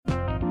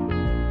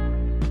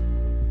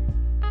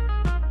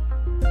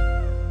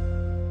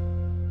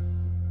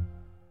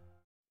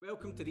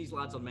Welcome to These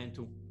Lads Are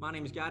Mental. My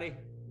name is Gary.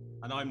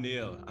 And I'm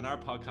Neil, and our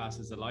podcast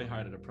is a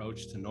lighthearted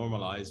approach to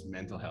normalise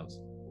mental health.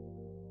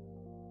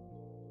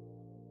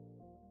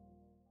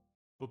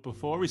 But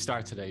before we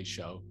start today's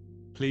show,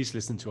 please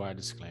listen to our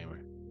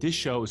disclaimer. This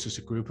show is just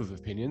a group of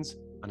opinions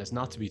and is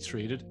not to be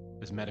treated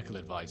as medical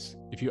advice.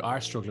 If you are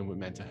struggling with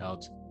mental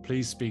health,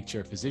 please speak to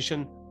your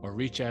physician or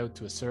reach out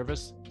to a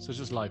service such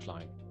as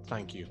Lifeline.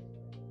 Thank you.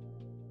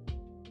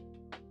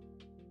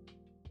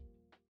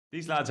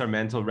 These Lads Are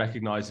Mental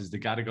recognises the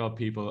Gadigal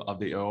people of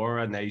the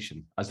Eora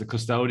Nation as the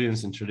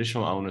custodians and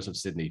traditional owners of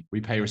Sydney. We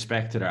pay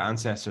respect to their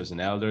ancestors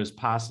and elders,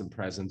 past and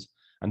present,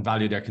 and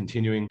value their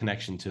continuing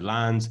connection to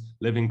lands,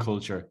 living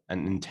culture,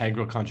 and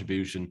integral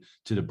contribution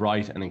to the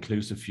bright and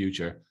inclusive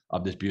future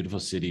of this beautiful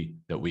city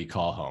that we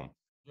call home.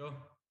 Joe.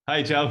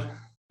 Hi, Joe.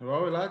 How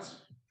are we, lads?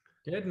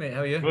 Good, mate. How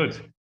are you?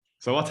 Good.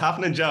 So what's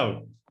happening,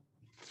 Joe?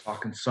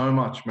 Fucking so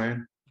much,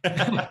 man.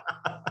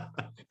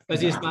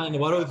 Busiest man in the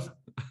world.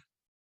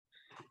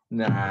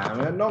 Nah,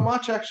 man, not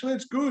much, actually.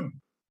 It's good.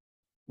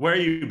 Where are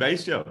you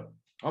based, Joe?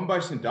 I'm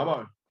based in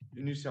Dubbo,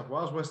 in New South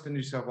Wales, Western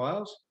New South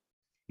Wales.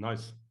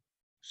 Nice.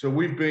 So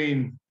we've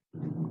been,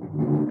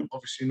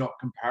 obviously not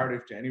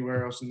comparative to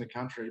anywhere else in the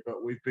country,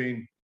 but we've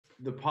been,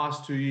 the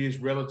past 2 years,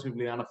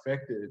 relatively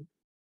unaffected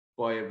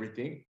by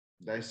everything.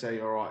 They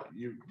say, all right,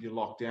 you're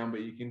locked down,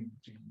 but you can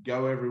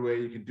go everywhere,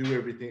 you can do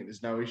everything,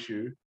 there's no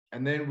issue.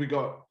 And then we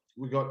got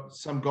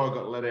some guy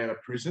got let out of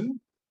prison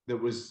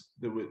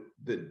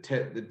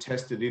that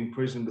tested in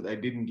prison, but they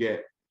didn't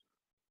get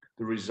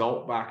the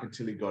result back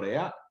until he got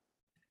out.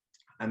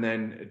 And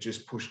then it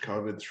just pushed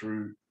COVID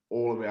through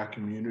all of our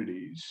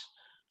communities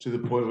to the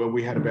point where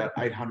we had about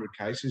 800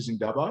 cases in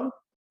Dubbo.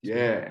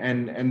 Yeah,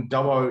 and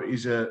Dubbo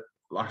is a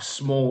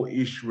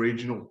small-ish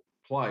regional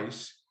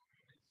place,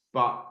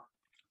 but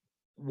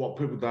what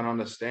people don't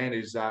understand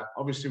is that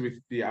obviously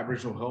with the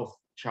Aboriginal health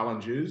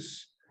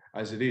challenges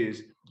as it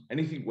is,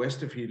 anything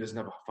west of here doesn't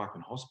have a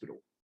fucking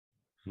hospital.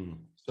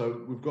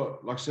 So we've got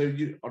I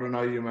don't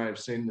know, you may have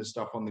seen the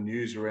stuff on the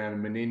news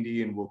around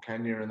Menindee and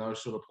Wilcannia and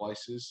those sort of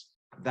places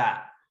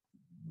that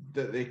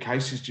their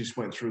cases just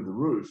went through the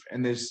roof.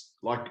 And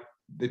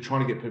they're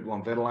trying to get people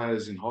on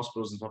ventilators in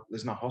hospitals and stuff.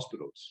 There's no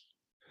hospitals.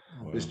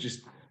 Oh, wow.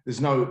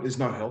 There's no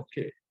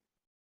healthcare.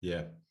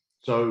 Yeah.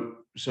 So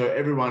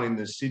everyone in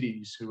the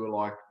cities who are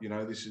like,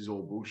 this is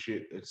all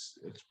bullshit. It's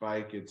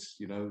fake. It's,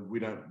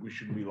 we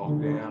shouldn't be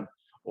locked down.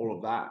 All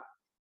of that.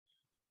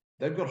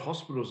 They've got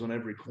hospitals on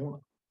every corner.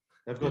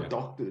 They've got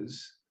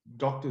doctors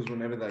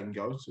whenever they can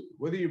go to.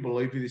 Whether you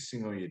believe this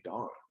thing or you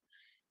don't,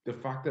 the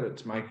fact that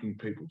it's making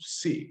people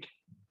sick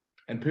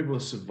and people are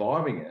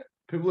surviving it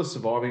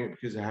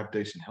because they have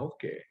decent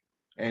healthcare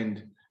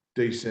and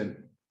decent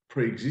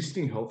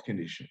pre-existing health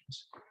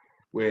conditions.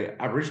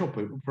 Where Aboriginal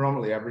people,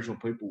 predominantly Aboriginal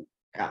people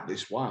out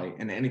this way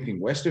and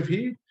anything west of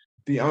here,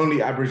 the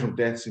only Aboriginal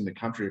deaths in the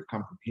country have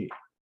come from here.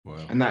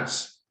 Wow. And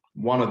that's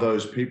one of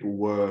those people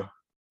were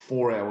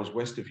 4 hours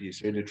west of here,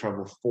 so you had to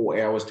travel 4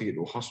 hours to get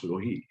to a hospital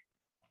here.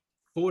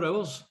 4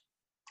 hours?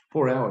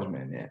 4 hours,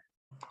 man, yeah.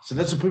 So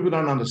that's what people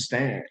don't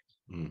understand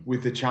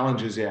with the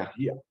challenges out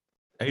here.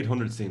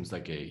 800 seems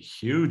like a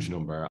huge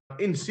number.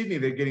 In Sydney,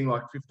 they're getting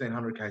like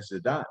 1,500 cases a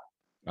day.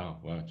 Oh,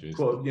 wow, geez.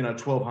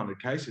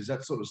 1,200 cases,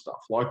 that sort of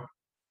stuff.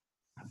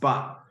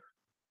 But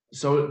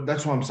so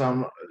that's why I'm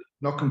saying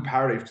not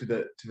comparative to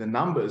the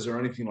numbers or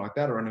anything like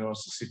that or anyone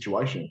else's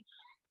situation.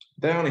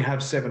 They only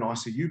have 7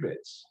 ICU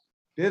beds.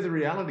 They're the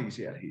realities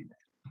out here.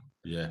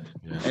 Yeah.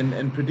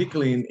 And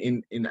particularly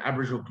in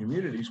Aboriginal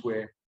communities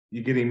where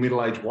you're getting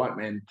middle-aged white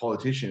men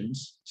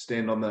politicians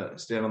stand on the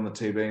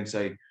TV and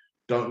say,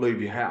 don't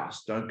leave your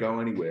house, don't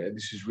go anywhere.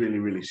 This is really,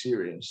 really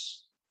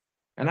serious.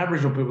 And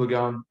Aboriginal people are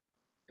going,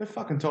 they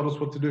fucking told us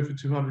what to do for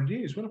 200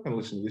 years. We're not going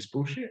to listen to this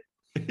bullshit.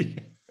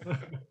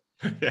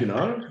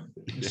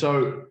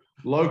 So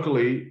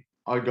locally,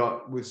 I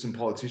got with some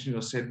politicians,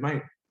 I said,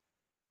 mate,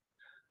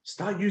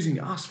 start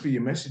using us for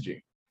your messaging.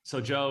 So,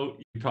 Joe,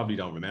 you probably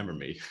don't remember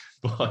me,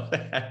 but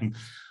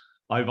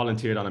I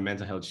volunteered on a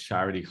mental health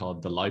charity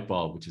called The Light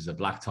Bulb, which is a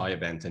black tie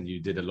event. And you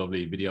did a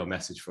lovely video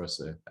message for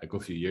us a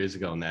good few years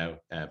ago now,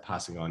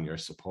 passing on your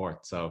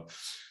support. So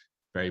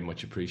very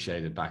much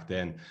appreciated back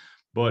then.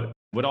 But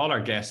with all our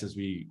guests, as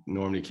we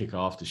normally kick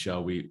off the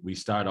show, we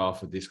start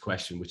off with this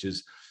question, which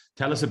is,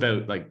 tell us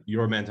about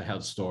your mental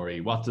health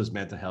story. What does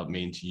mental health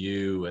mean to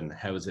you and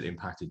how has it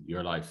impacted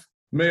your life?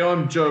 Me,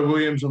 I'm Joe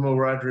Williams. I'm a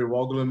Wiradjuri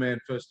Waggaman man,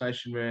 First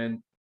Nation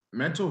man.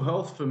 Mental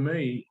health for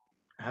me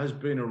has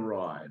been a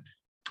ride.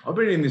 I've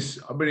been in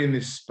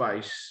this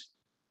space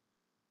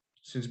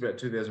since about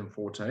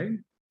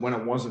 2014 when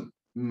it wasn't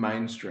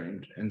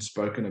mainstreamed and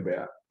spoken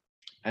about.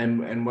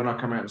 And when I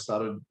come out and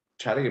started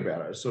chatting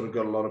about it, it sort of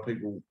got a lot of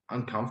people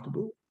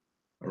uncomfortable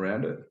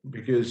around it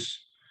because,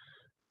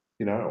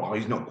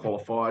 he's not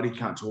qualified, he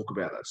can't talk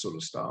about that sort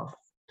of stuff.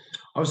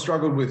 I've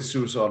struggled with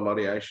suicidal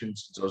ideation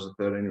since I was a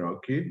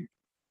 13-year-old kid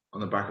on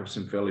the back of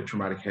some fairly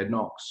traumatic head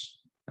knocks.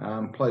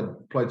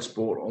 Played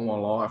sport all my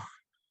life.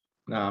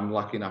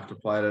 Lucky enough to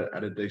play it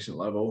at a decent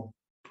level.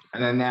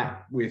 And then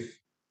that with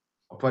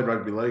I played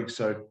rugby league,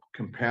 so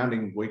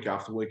compounding week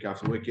after week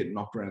after week, getting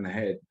knocked around the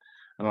head,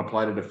 and I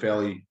played at a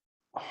fairly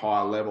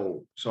high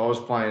level. So I was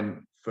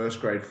playing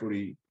first grade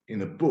footy in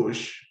the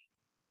bush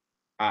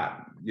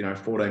at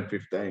 14,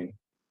 15.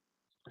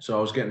 So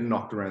I was getting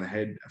knocked around the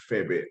head a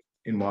fair bit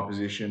in my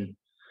position.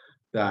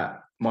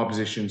 That my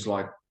position's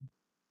like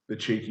the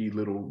cheeky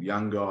little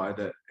young guy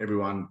that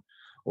everyone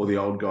or the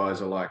old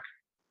guys are like,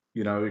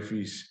 if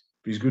he's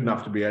good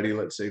enough to be Eddie,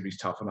 let's see if he's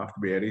tough enough to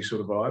be Eddie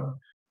sort of vibe.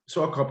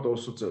 So I copped all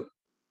sorts of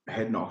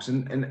head knocks,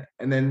 and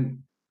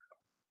then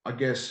I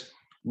guess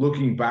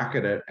looking back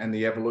at it and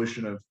the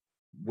evolution of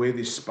where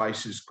this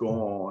space has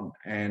gone,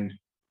 and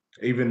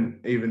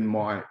even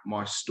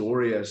my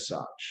story as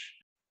such,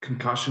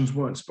 concussions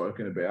weren't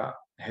spoken about,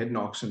 head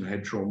knocks and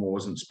head trauma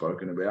wasn't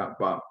spoken about,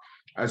 but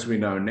as we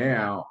know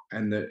now,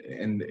 and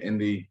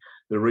the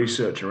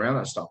research around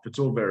that stuff, it's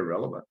all very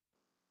relevant.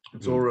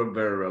 It's all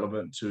very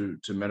relevant to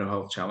mental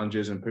health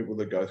challenges and people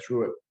that go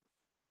through it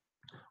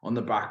on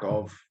the back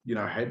of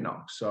head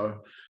knocks. So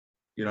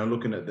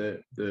looking at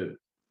the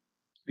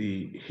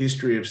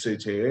history of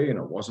CTE, and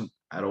it wasn't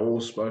at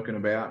all spoken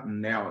about,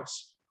 and now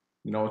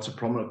it's a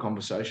prominent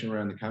conversation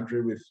around the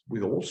country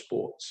with all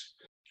sports.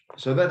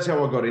 So that's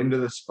how I got into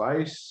the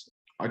space.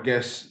 I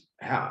guess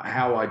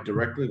how I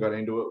directly got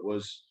into it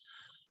was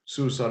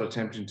suicide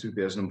attempt in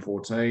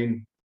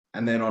 2014,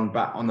 and then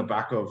on the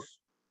back of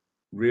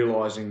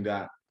realizing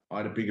that I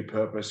had a bigger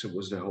purpose, it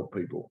was to help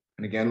people.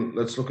 And again,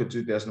 let's look at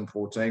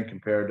 2014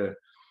 compared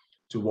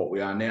to what we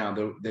are now.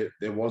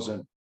 There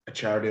wasn't a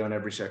charity on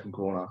every second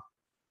corner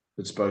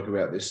that spoke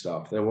about this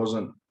stuff. There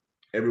wasn't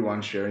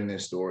everyone sharing their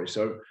story.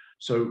 So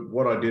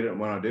what I did and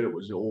when I did it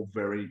was all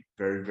very,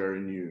 very,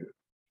 very new.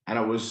 And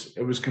it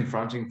was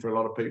confronting for a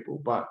lot of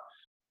people. But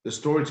the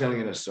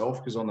storytelling in itself,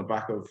 because on the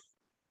back of,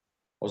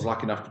 I was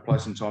lucky enough to play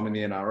some time in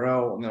the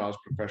NRL, and then I was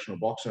a professional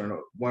boxer. And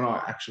when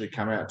I actually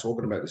came out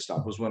talking about this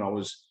stuff was when I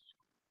was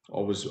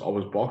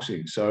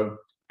boxing. So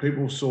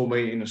people saw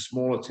me in a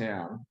smaller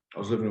town. I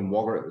was living in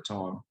Wagga at the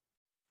time.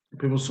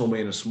 People saw me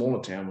in a smaller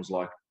town, was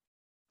like,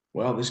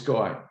 wow, this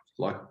guy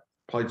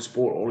played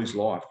sport all his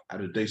life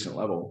at a decent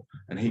level,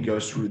 and he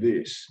goes through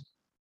this.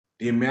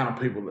 The amount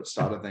of people that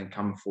started then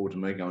coming forward to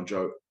me going,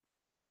 Joe,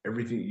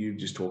 everything you've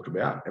just talked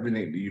about,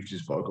 everything that you've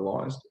just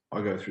vocalized,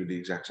 I go through the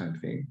exact same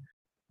thing.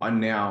 I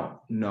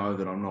now know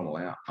that I'm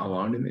not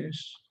alone in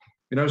this.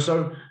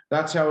 So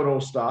that's how it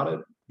all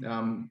started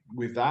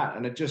with that.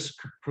 And it just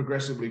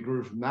progressively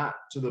grew from that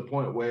to the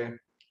point where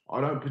I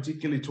don't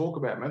particularly talk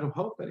about mental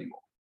health anymore.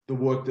 The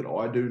work that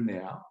I do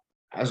now,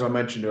 as I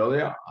mentioned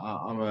earlier,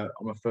 I'm a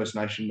First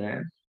Nation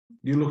man.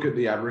 You look at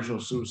the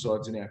Aboriginal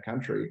suicides in our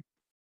country,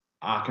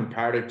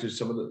 comparative to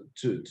some of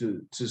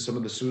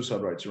the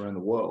suicide rates around the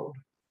world.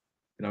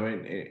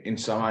 In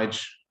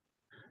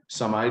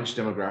some age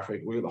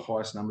demographic, we're the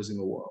highest numbers in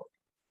the world.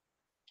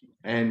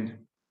 And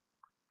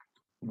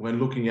when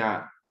looking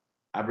at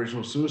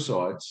Aboriginal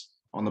suicides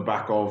on the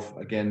back of,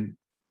 again,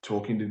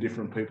 talking to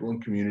different people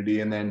in community,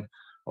 and then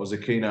I was a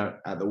keynote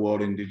at the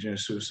World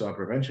Indigenous Suicide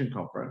Prevention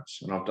Conference,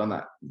 and I've done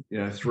that,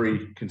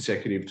 3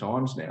 consecutive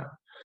times now.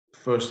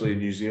 Firstly in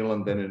New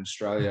Zealand, then in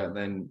Australia, and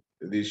then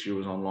this year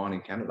was online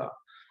in Canada.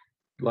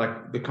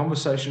 Like, the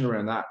conversation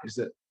around that is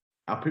that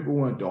our people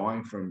weren't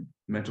dying from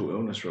mental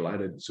illness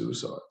related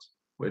suicides.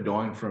 We're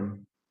dying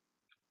from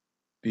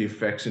the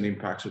effects and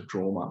impacts of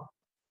trauma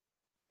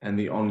and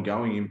the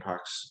ongoing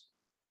impacts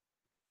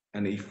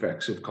and the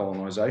effects of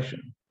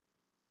colonization,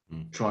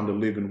 trying to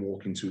live and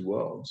walk in 2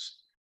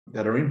 worlds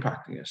that are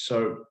impacting us.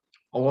 So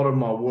a lot of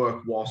my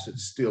work, whilst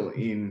it's still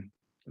in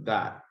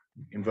that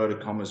inverted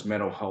commas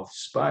mental health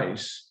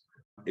space,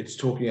 it's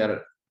talking at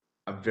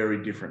a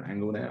very different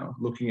angle now,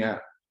 looking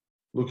at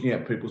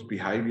people's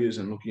behaviors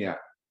and looking at,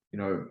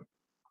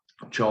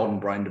 child and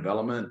brain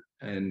development,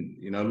 and,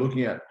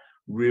 looking at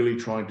really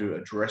trying to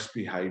address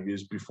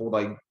behaviors before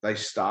they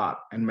start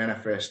and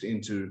manifest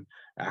into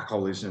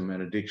alcoholism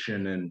and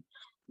addiction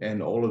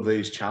and all of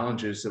these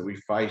challenges that we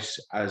face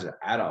as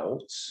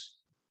adults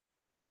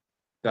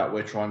that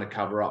we're trying to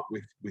cover up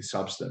with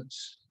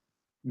substance.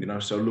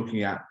 So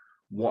looking at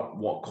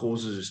what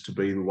causes us to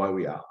be the way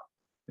we are,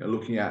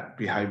 looking at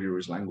behavior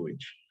as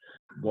language.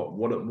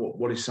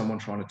 What is someone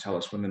trying to tell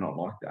us when they're not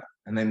like that?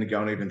 And then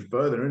going even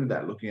further into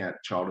that, looking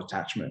at child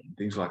attachment and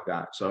things like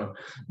that. So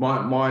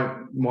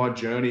my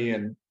journey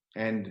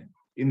and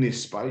in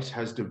this space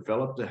has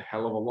developed a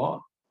hell of a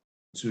lot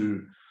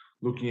to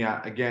looking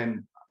at,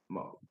 again,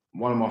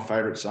 one of my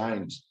favorite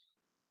sayings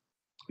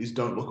is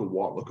don't look at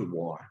what, look at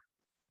why.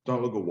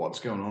 Don't look at what's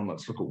going on,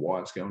 let's look at why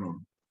it's going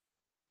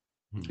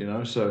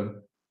on. So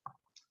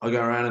I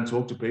go around and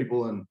talk to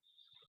people and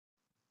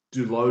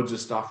do loads of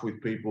stuff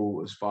with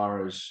people as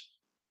far as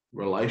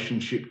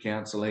relationship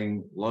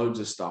counseling, loads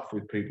of stuff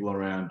with people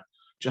around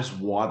just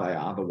why they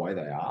are the way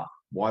they are,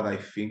 why they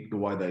think the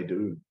way they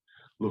do,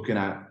 looking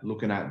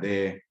at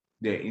their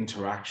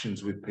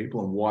interactions with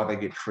people and why they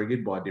get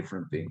triggered by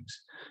different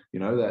things.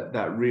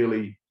 That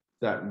really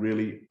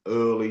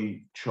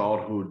early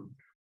childhood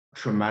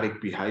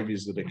traumatic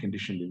behaviors that are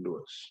conditioned into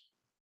us.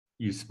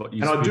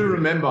 And I do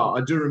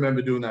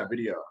remember doing that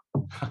video.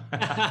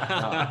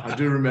 I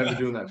do remember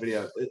doing that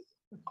video.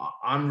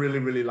 I'm really,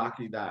 really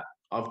lucky that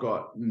I've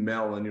got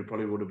Mel, and you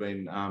probably would have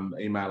been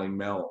emailing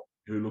Mel,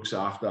 who looks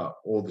after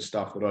all the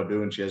stuff that I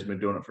do, and she has been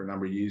doing it for a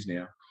number of years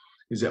now,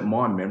 is that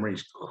my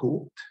memory's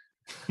cooked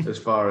as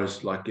far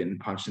as like getting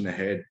punched in the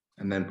head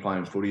and then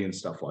playing footy and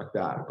stuff like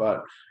that.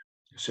 But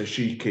so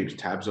she keeps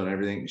tabs on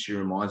everything. She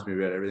reminds me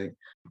about everything.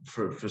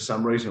 For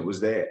some reason, it was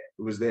there.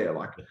 It was there.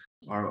 Like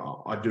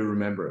I do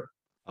remember it.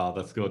 Oh,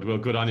 that's good. Well,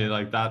 good on you.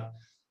 Like that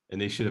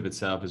initiative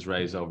itself has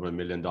raised over $1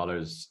 million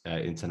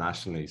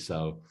internationally.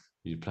 So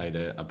you played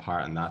a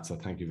part in that. So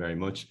thank you very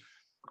much.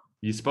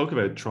 You spoke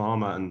about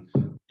trauma,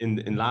 and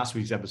in last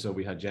week's episode,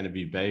 we had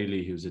Genevieve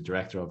Bailey, who's the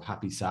director of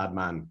Happy Sad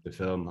Man, the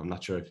film. I'm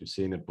not sure if you've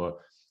seen it, but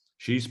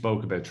she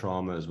spoke about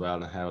trauma as well,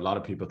 and how a lot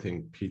of people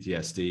think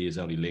PTSD is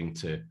only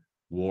linked to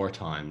war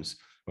times,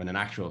 when in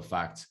actual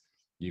fact,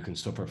 you can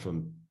suffer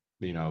from,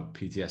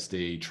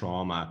 PTSD,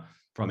 trauma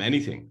from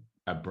anything,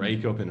 a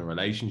breakup in a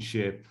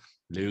relationship,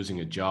 losing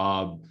a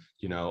job,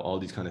 all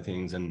these kind of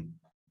things. And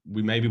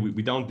we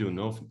don't do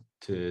enough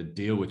to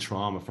deal with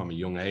trauma from a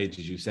young age,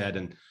 as you said.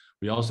 And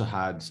we also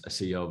had a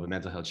CEO of a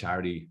mental health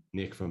charity,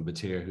 Nick from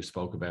Batir, who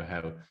spoke about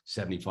how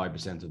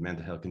 75% of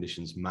mental health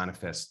conditions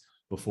manifest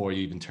before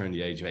you even turn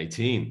the age of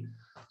 18.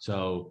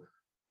 So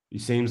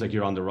it seems like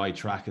you're on the right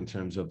track in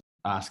terms of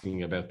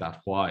asking about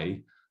that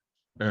why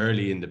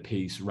early in the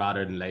piece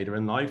rather than later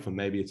in life. And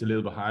maybe it's a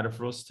little bit harder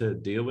for us to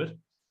deal with.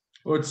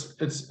 Well,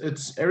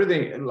 it's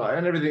everything, and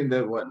everything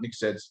that what Nick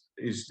said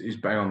is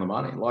bang on the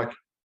money. Like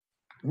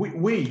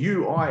we,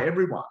 you, I,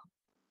 everyone,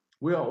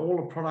 we are all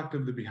a product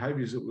of the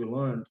behaviors that we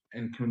learned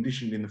and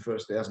conditioned in the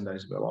first 1,000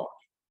 days of our life.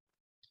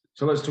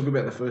 So let's talk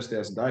about the first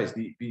 1,000 days,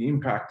 the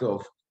impact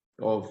of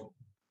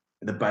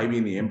the baby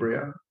in the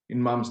embryo in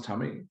mum's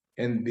tummy,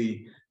 and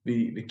the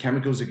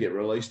chemicals that get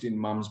released in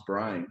mum's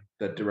brain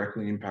that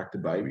directly impact the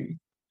baby,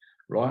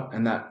 right?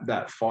 And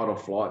that fight or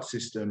flight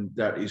system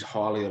that is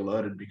highly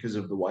alerted because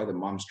of the way that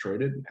mum's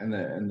treated and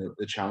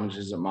the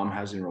challenges that mum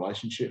has in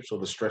relationships, or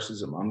the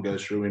stresses that mum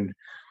goes through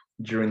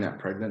during that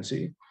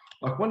pregnancy.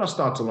 Like when I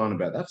start to learn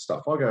about that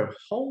stuff, I go,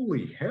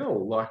 holy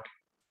hell, like,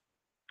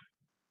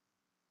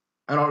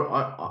 and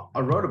I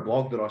wrote a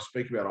blog that I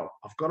speak about.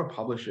 I've got to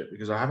publish it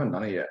because I haven't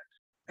done it yet.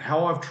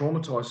 How I've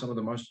traumatized some of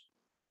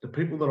the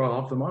people that I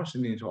love the most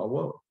in the entire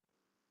world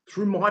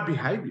through my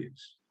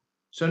behaviors.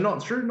 So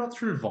not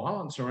through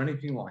violence or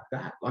anything like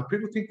that. Like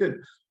people think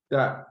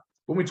that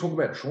when we talk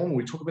about trauma,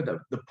 we talk about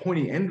the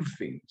pointy end of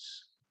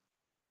things.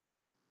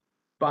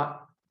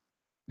 But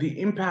the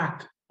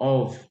impact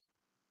of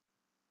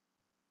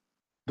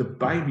the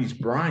baby's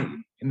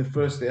brain in the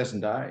first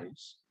 1,000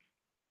 days,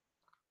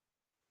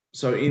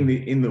 so in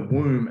the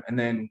womb, and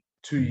then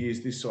 2 years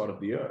this side of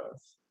the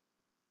earth,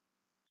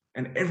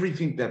 and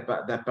everything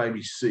that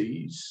baby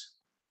sees,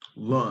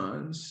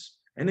 learns,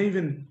 and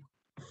even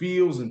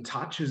feels and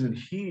touches and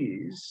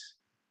hears,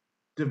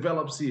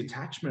 develops the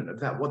attachment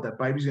of what that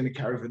baby's going to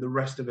carry for the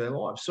rest of their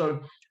life.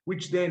 So,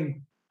 which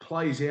then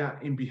plays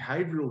out in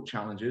behavioral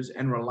challenges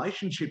and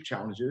relationship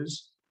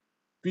challenges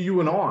for you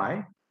and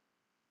I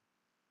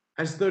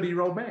as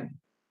 30-year-old men.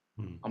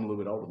 I'm a little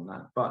bit older than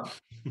that, but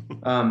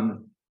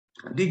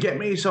do you get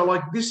me? So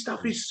like this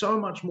stuff is so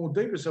much more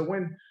deeper. So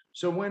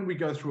when we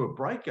go through a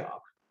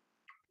breakup,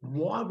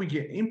 why we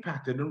get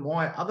impacted and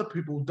why other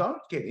people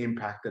don't get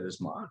impacted as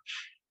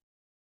much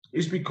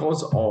is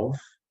because of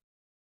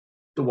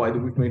the way that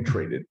we've been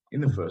treated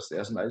in the first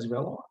 1,000 days of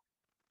our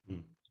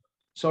life.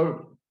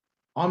 So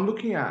I'm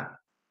looking at,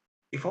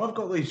 if I've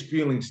got these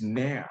feelings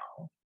now,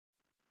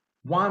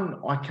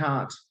 one, I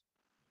can't,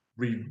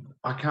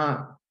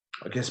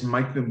 I guess,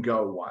 make them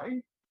go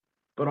away,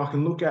 but I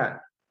can look at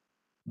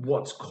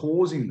what's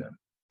causing them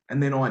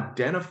and then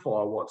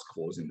identify what's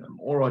causing them,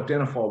 or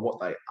identify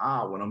what they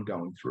are when I'm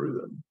going through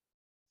them,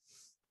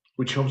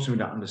 which helps me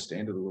to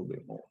understand it a little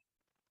bit more.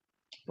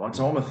 Right?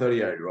 So I'm a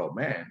 38-year-old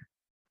man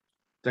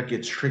that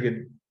gets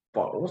triggered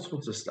by all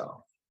sorts of stuff.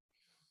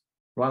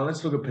 Right?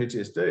 Let's look at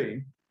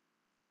PTSD.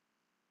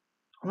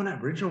 I'm an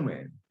Aboriginal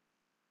man.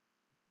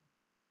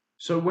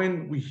 So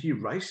when we hear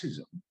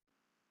racism,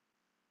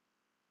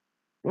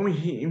 when we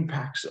hear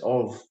impacts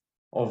of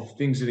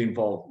things that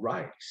involve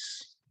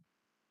race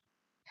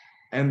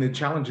and the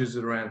challenges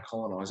that are around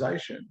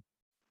colonization,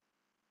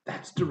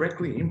 that's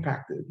directly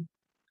impacted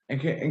and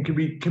can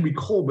be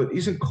called, but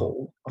isn't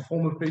called, a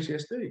form of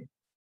PTSD.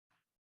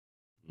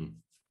 You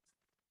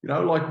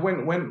know, like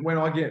when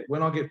I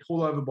get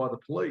pulled over by the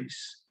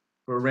police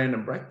for a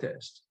random breath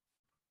test,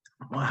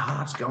 my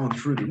heart's going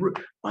through the roof.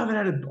 I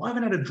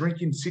haven't had a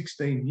drink in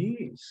 16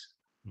 years.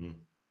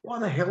 Why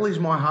the hell is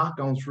my heart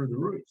going through the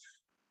roof?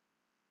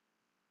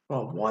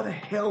 Well, why the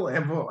hell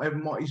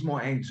is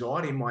my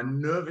anxiety, my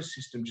nervous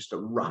system just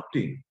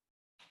erupting?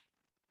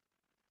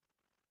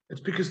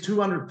 It's because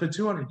for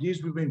 200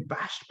 years we've been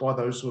bashed by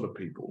those sort of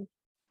people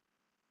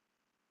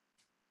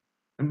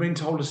and been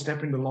told to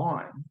step into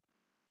line,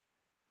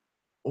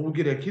 or we'll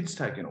get our kids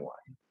taken away,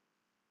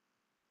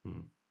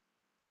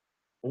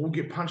 or we'll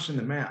get punched in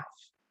the mouth,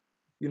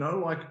 You know,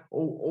 like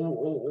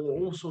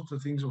all sorts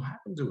of things will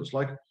happen to us.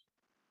 Like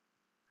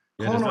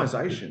Yeah, there's that-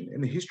 colonization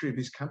in the history of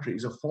this country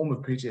is a form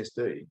of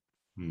PTSD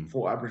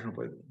for Aboriginal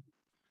people.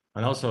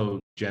 And also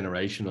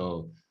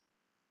generational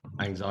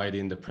anxiety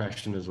and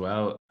depression as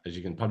well. As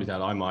you can probably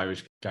tell, I'm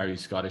Irish,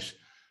 Gary's Scottish.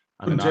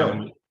 And Couldn't in tell.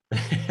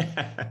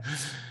 Ireland,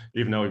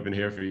 even though we've been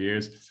here for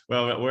years.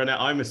 Well,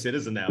 I'm a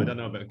citizen now. I don't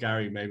know about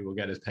Gary. Maybe we'll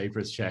get his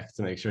papers checked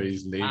to make sure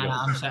he's legal.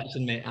 I'm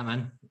citizen, mate. I'm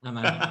in.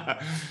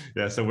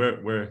 Yeah, so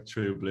we're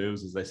true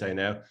blues, as they say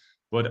now.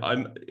 But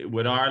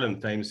with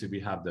Ireland, famously,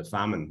 we have the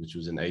famine, which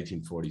was in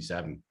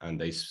 1847,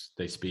 and they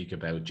speak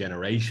about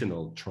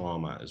generational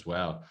trauma as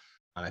well.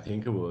 And I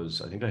think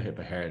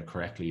I heard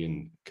correctly,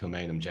 in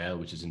Kilmainham Jail,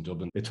 which is in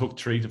Dublin, it took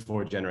 3 to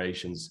 4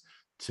 generations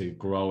to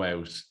grow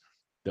out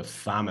the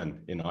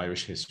famine in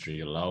Irish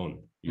history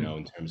alone, you know,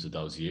 in terms of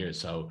those years.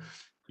 So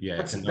yeah,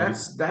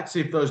 that's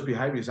if those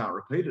behaviors aren't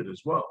repeated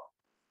as well.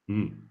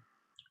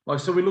 Like,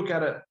 so we look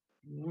at it,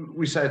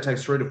 we say it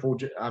takes 3 to 4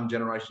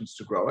 generations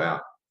to grow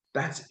out.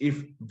 That's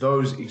if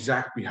those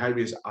exact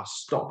behaviors are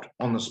stopped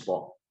on the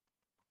spot.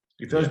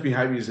 If those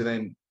behaviors are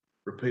then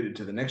repeated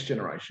to the next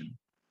generation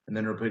and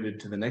then repeated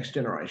to the next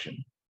generation.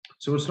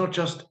 So it's not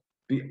just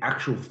the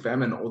actual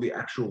famine or the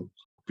actual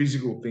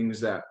physical things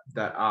that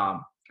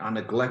are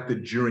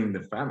neglected during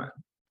the famine,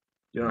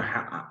 you know,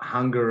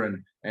 hunger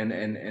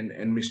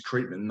and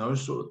mistreatment and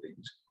those sort of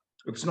things.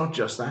 It's not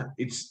just that.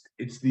 It's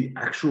the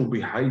actual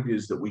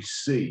behaviors that we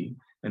see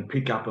and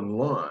pick up and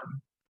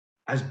learn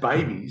as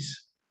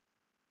babies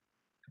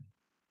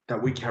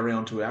that we carry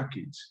on to our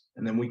kids,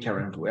 and then we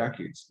carry on to our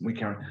kids.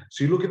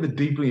 So you look at the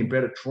deeply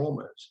embedded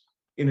traumas,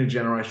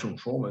 intergenerational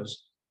traumas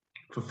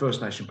for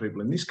First Nation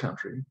people in this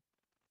country,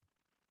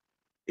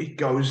 it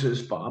goes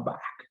as far back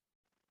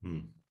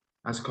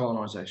as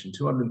colonization,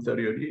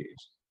 230 odd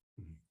years.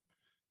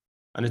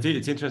 And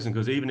it's interesting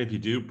because even if you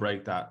do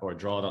break that or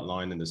draw that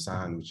line in the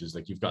sand, which is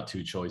like, you've got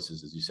 2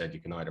 choices, as you said, you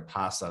can either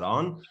pass that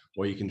on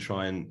or you can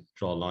try and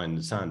draw a line in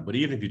the sand. But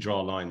even if you draw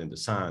a line in the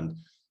sand,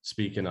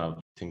 speaking of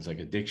things like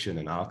addiction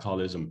and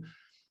alcoholism,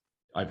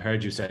 I've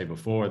heard you say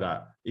before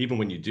that even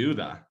when you do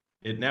that,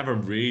 it never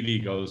really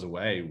goes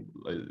away.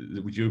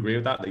 Would you agree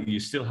with that? That you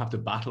still have to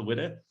battle with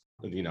it?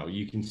 You know,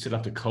 you can still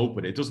have to cope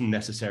with it. It doesn't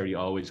necessarily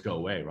always go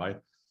away, right?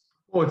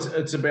 Well,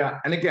 it's about,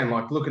 and again,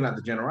 like looking at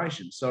the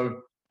generation.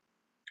 So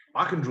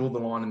I can draw the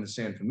line in the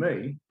sand for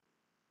me,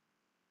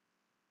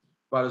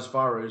 but as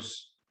far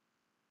as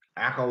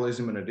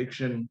alcoholism and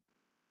addiction,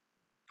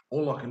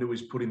 all I can do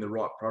is put in the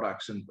right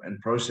products and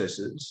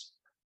processes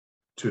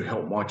to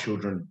help my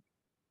children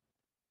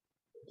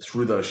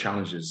through those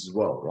challenges as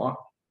well, right?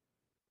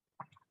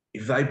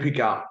 If they pick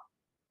up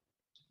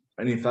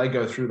and if they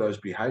go through those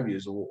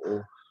behaviors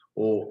or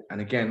and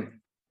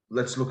again,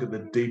 let's look at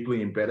the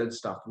deeply embedded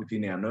stuff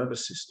within our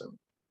nervous system.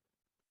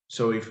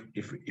 So if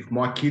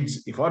my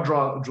kids, if I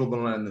draw the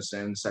line in the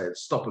sand and say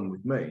it's stopping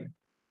with me,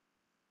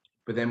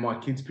 but then my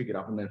kids pick it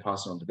up and then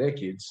pass it on to their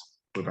kids,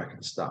 we're back at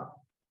the start.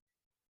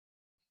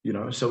 You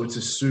know, so it's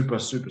a super,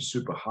 super,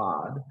 super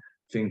hard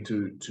thing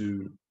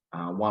to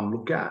one,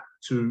 look at,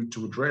 to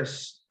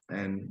address,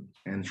 and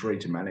 3,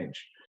 to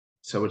manage.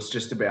 So it's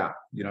just about,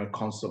 you know,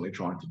 constantly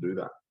trying to do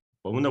that.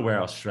 I wonder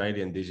where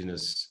Australian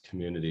Indigenous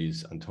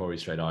communities and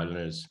Torres Strait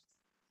Islanders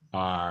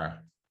are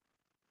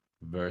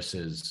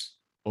versus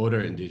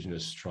other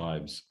Indigenous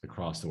tribes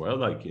across the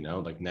world, like, you know,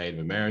 like Native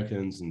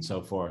Americans and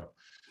so forth.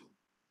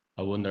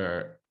 I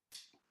wonder,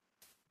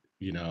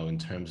 you know, in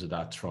terms of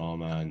that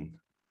trauma and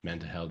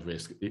mental health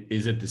risk,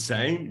 is it the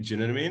same? Do you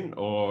know what I mean?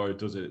 Or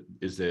is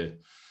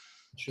it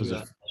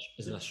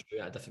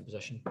at a different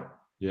position?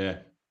 Yeah.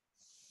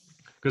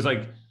 Because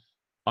like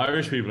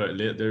Irish people,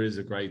 there is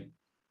a great,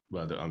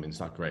 well, I mean, it's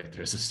not great.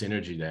 There's a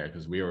synergy there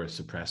because we were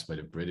suppressed by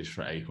the British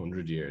for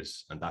 800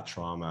 years. And that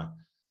trauma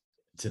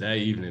today,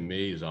 even in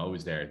me, is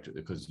always there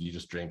because you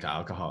just drink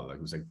alcohol. Like,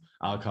 it was like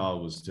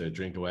alcohol was to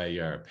drink away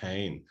your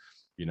pain,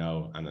 you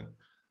know. And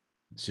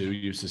Sue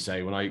used to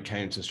say, when I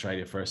came to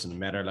Australia first and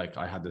met her, like,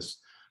 I had this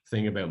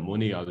thing about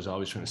money. I was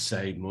always trying to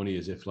save money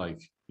as if,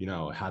 like, you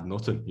know, I had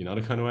nothing, you know,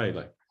 the kind of way.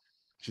 Like,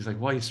 she's like,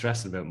 why are you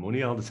stressing about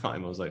money all the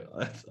time? I was like,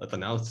 I don't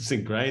know, it's just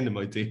ingrained in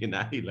my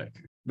DNA. Like,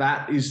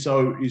 that is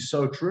so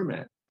true,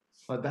 man.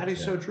 Like, that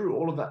is so true.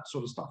 All of that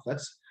sort of stuff.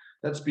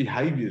 That's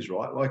behaviors,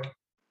 right? Like,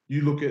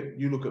 you look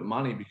at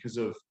money because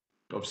of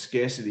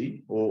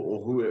scarcity,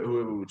 or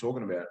whoever we're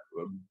talking about.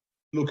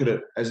 Look at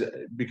it as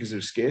because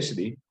of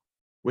scarcity.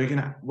 We're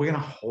gonna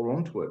hold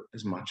on to it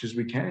as much as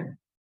we can.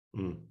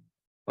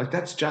 Like,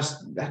 that's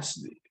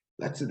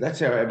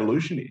how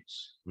evolution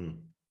is.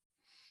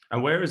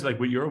 And where is, like,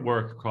 with your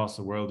work across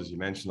the world, as you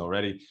mentioned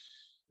already,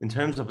 in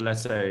terms of,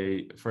 let's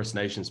say, First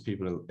Nations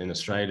people in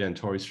Australia and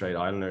Torres Strait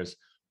Islanders,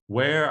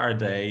 where are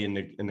they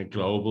in a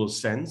global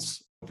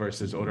sense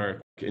versus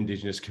other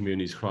Indigenous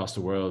communities across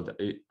the world?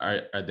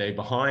 Are they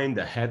behind,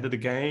 ahead of the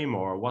game,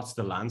 or what's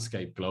the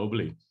landscape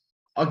globally?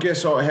 I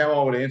guess how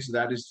I would answer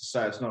that is to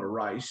say it's not a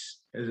race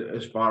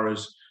as far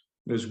as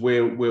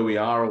where we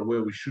are or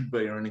where we should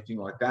be or anything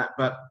like that.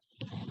 But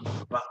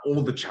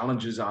all the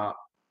challenges are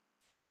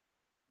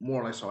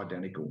more or less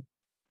identical.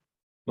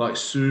 like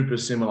super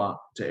similar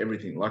to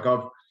everything. Like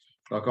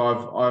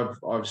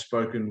I've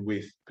spoken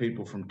with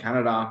people from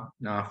Canada,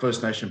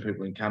 First Nation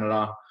people in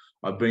Canada.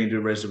 I've been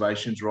to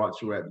reservations right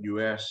throughout the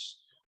US,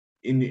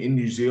 in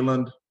New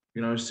Zealand.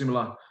 You know,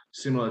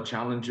 similar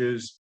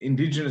challenges.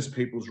 Indigenous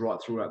peoples right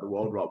throughout the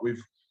world. Right,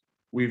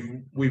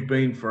 we've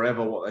been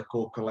forever what they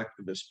call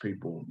collectivist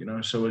people. You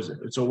know, so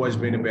it's always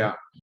been about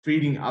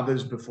feeding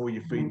others before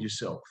you feed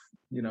yourself.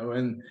 You know,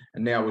 and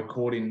now we're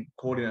caught in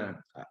a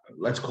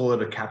let's call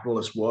it a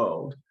capitalist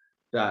world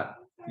that,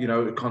 you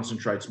know, it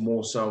concentrates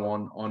more so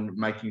on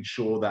making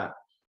sure that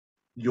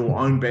your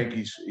own bank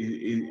is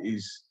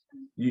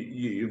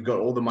you've got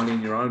all the money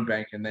in your own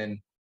bank, and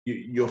then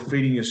you're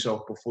feeding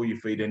yourself before you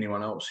feed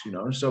anyone else, you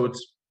know. So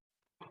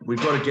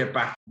we've got to get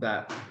back to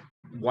that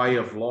way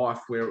of life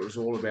where it was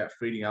all about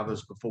feeding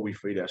others before we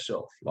feed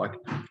ourselves. Like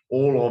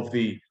all of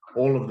the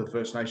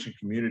First Nation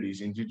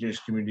communities, Indigenous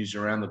communities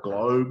around the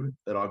globe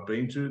that I've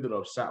been to, that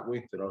I've sat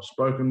with, that I've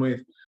spoken with,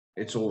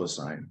 it's all the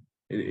same.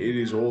 It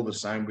is all the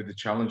same with the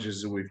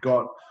challenges that we've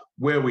got.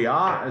 Where we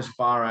are as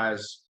far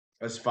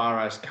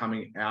as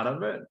coming out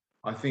of it,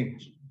 I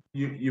think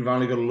you've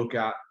only got to look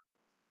at,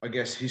 I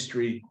guess,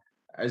 history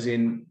as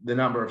in the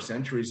number of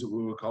centuries that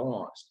we were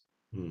colonized.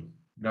 You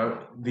know,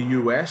 the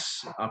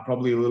US are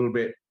probably a little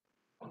bit,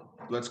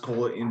 let's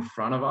call it, in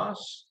front of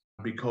us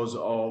because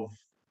of,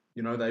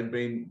 you know, they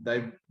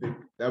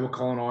were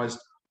colonized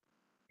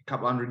a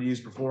couple hundred years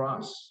before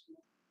us.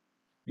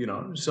 You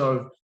know,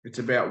 so it's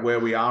about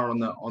where we are on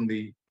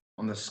the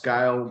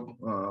scale,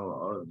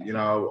 you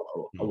know,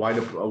 a way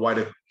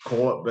to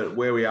call it, but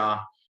where we are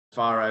as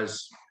far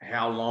as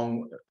how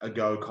long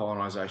ago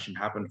colonization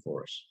happened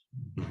for us.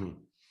 Mm-hmm.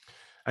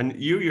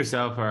 And you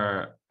yourself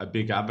are a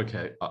big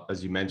advocate,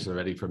 as you mentioned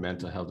already, for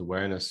mental health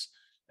awareness,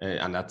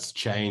 and that's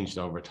changed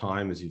over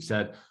time, as you've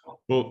said.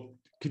 But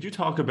could you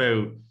talk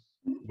about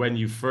when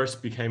you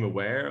first became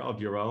aware of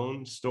your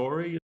own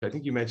story? I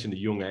think you mentioned a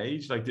young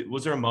age. Like,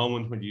 was there a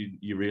moment when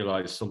you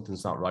realized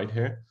something's not right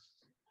here?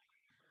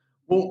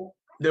 Well,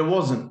 there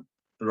wasn't,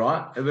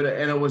 right? But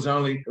it was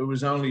only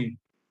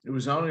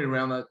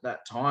around that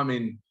time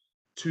in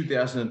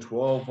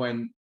 2012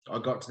 when I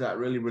got to that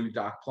really, really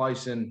dark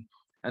place,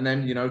 and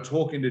then, you know,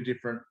 talking to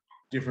different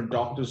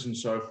doctors and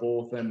so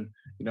forth, and,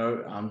 you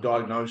know,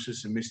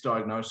 diagnosis and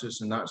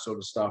misdiagnosis and that sort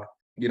of stuff,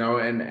 you know,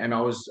 and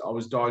I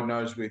was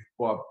diagnosed with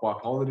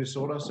bipolar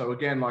disorder. So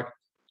again, like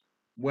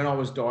when I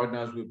was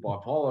diagnosed with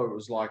bipolar, it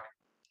was like,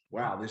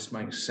 wow, this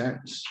makes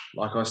sense.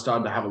 Like I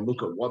started to have a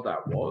look at what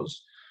that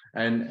was,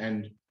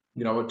 and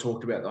you know, it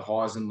talked about the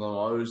highs and the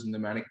lows and the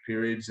manic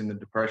periods and the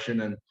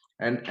depression,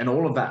 and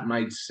all of that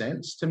made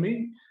sense to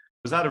me.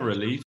 Was that a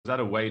relief? Was that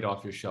a weight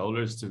off your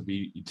shoulders to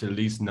at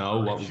least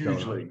know what was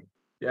going on?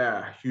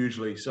 Yeah,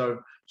 hugely. So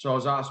I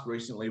was asked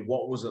recently,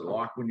 what was it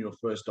like when you were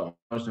first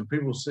diagnosed? And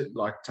people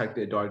take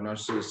their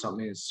diagnosis as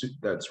something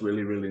that's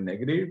really, really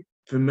negative.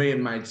 For me, it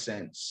made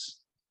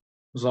sense.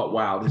 It was like,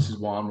 wow, this is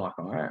why I'm like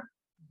I am,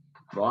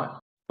 right?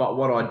 But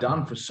what I'd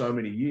done for so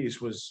many years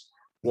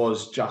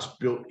was just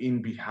built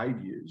in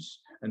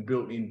behaviors and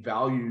built in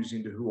values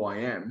into who I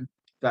am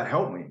that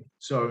helped me.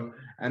 So,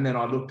 and then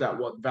I looked at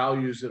what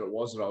values that it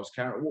was that I was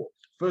carrying. Well,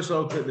 first I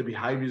looked at the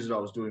behaviors that I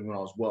was doing when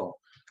I was well.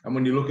 And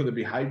when you look at the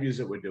behaviors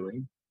that we're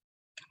doing,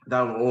 they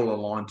were all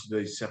aligned to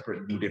these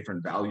separate and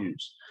different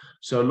values.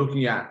 So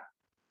looking at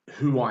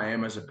who I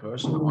am as a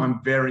person,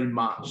 I'm very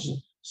much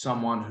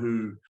someone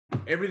who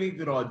everything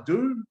that I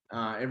do,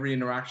 every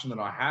interaction that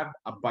I have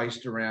are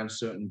based around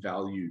certain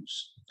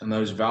values. And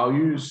those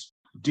values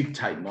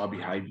dictate my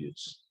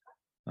behaviors.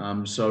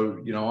 So,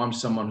 you know, I'm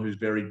someone who's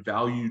very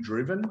value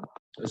driven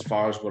as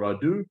far as what I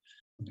do,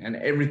 and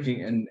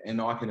everything,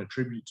 and I can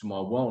attribute to my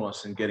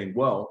wellness and getting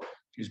well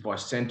is by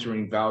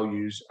centering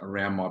values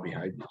around my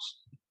behaviors.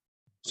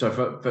 So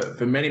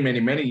for many, many,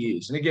 many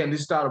years, and again,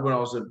 this started when I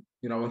was a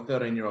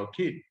 13-year-old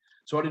kid.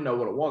 So I didn't know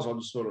what it was. I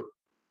just thought it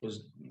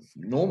was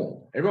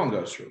normal. Everyone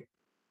goes through it,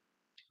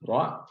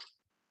 right?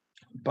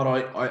 But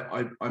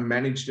I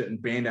managed it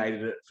and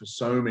band-aided it for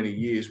so many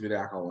years with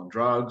alcohol and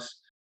drugs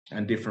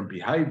and different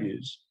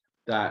behaviors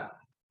that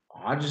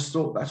I just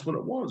thought that's what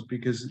it was,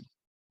 because,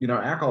 you know,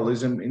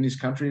 alcoholism in this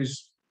country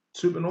is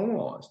super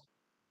normalized,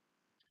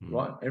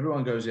 right?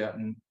 Everyone goes out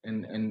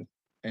and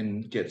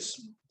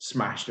gets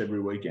smashed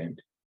every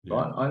weekend,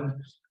 right?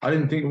 I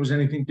didn't think it was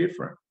anything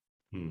different,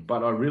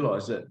 but I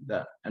realized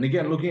that, and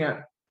again, looking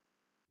at,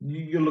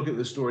 you look at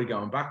the story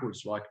going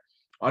backwards, like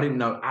I didn't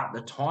know at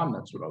the time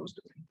that's what I was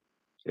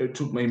doing. It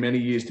took me many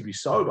years to be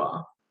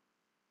sober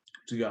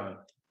to go,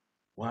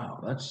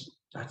 wow,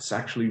 that's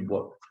actually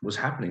what was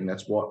happening.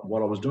 That's what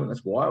I was doing.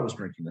 That's why I was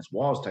drinking. That's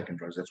why I was taking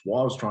drugs. That's why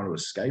I was trying to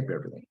escape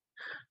everything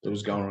that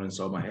was going on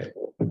inside my head.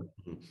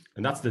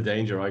 And that's the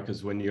danger, right?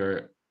 Because when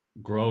you're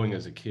growing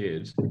as a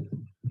kid,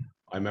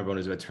 I remember when I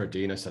was about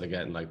 13, I started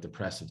getting like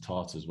depressive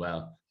thoughts as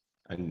well.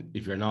 And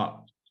if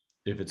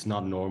it's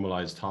not a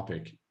normalized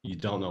topic, you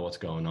don't know what's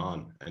going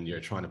on and you're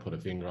trying to put a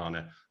finger on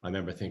it. I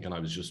remember thinking I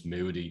was just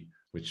moody,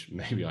 which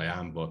maybe I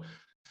am, but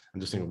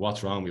I'm just thinking,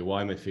 what's wrong with me?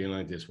 Why am I feeling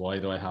like this? Why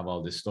do I have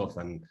all this stuff?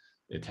 And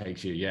it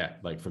takes you, yeah.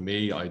 Like for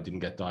me, I didn't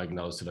get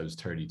diagnosed till I was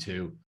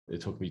 32.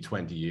 It took me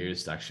 20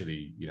 years to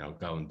actually,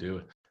 go and do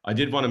it. I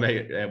did want to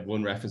make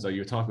one reference, though. You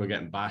were talking about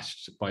getting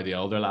bashed by the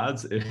older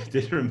lads. It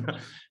did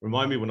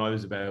remind me when I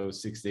was about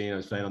 16, I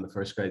was playing on the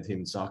first grade team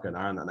in soccer in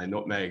Ireland, and I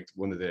nutmegged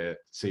one of the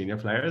senior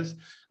players.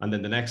 And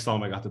then the next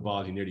time I got the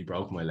ball, he nearly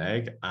broke my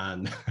leg,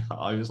 and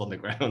I was on the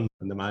ground,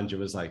 and the manager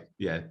was like,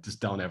 yeah,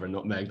 just don't ever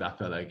nutmeg that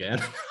fella again.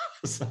 I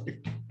was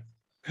like,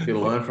 you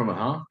learn from it,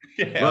 huh?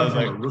 Yeah, I was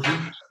like, rookie.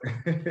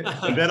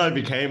 And then I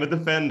became a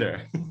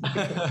defender.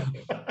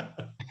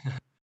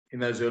 In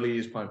those early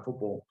years playing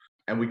football,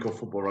 and we call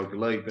football rugby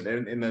league, but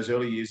in those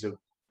early years of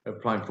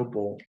playing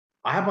football,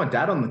 I had my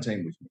dad on the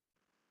team with me.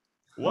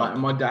 What? Right?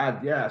 And my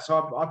dad, yeah.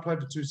 So I played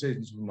for 2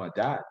 seasons with my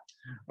dad,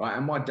 right?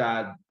 And my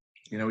dad,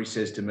 he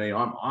says to me,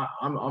 I'm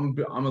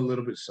a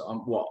little bit.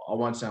 Well, I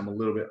won't say I'm a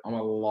little bit. I'm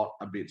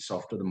a bit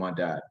softer than my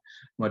dad.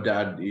 My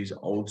dad is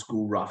old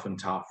school, rough and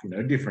tough.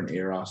 Different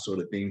era sort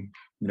of thing.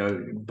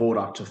 Brought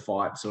up to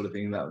fight sort of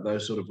thing.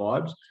 Those sort of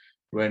vibes.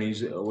 When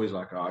he's always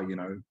like,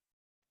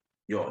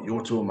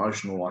 you're too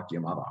emotional like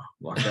your mother,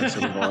 like that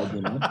sort of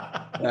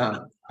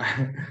vibe,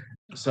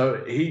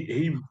 So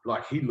he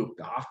looked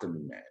after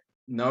me, man.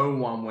 No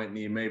one went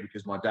near me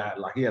because my dad,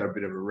 he had a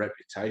bit of a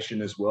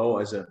reputation as well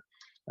as a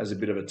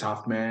bit of a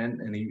tough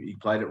man, and he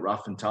played it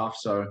rough and tough.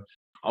 So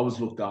I was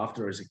looked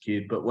after as a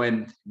kid. But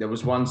when there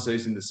was one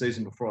season, the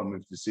season before I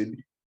moved to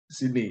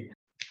Sydney,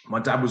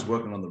 my dad was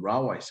working on the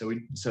railway, so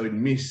he'd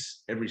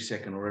miss every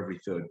second or every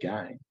third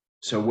game.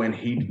 So when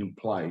he didn't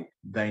play,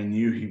 they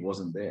knew he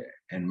wasn't there.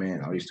 And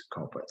man, I used to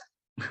cop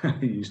it.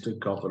 He used to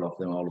cop it off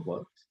them older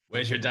blokes.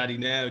 Where's your daddy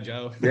now,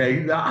 Joe?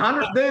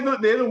 Yeah, they're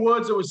the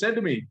words that were said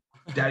to me.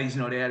 Daddy's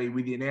not out here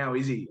with you now,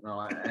 is he? And I'm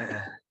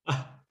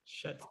like,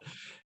 Shit.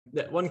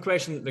 One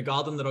question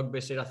regarding the rugby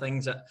side of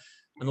things, that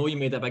I know you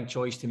made a big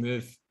choice to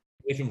move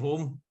away from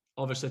home,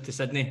 obviously to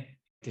Sydney,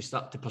 to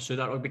start to pursue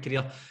that rugby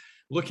career.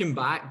 Looking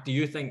back, do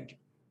you think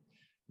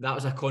that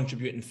was a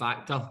contributing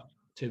factor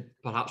to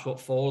perhaps what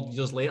followed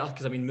years later?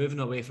 Because moving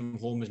away from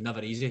home is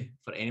never easy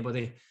for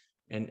anybody,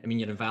 and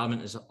your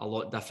environment is a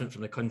lot different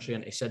from the country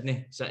into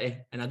Sydney city.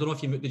 And I don't know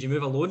if did you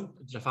move alone?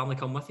 Did your family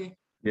come with you?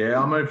 Yeah,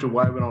 I moved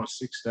away when I was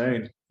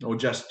 16, or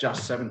just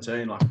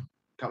 17, like a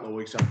couple of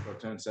weeks after I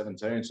turned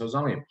 17. So I was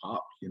only a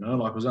pup,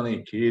 I was only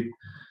a kid,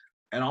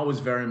 and I was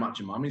very much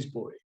a mummy's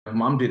boy.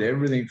 Mum did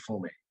everything for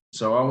me.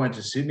 So I went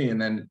to Sydney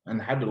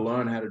and had to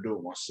learn how to do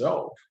it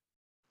myself.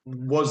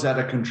 Was that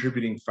a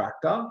contributing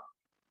factor?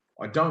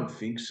 I don't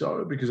think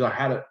so, because I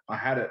had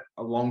it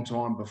a long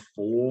time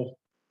before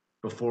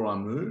I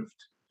moved.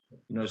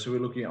 So we're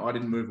looking at, I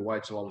didn't move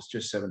away till I was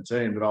just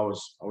 17, but I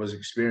was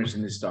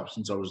experiencing this stuff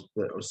since I was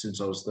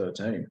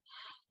 13.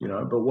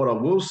 But what I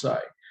will say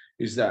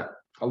is that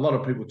a lot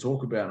of people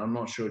talk about, and I'm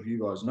not sure if you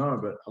guys know,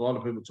 but a lot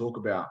of people talk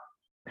about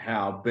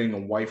how being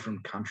away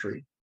from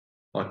country,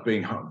 like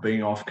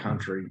being off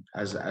country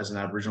as an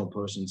Aboriginal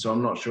person. So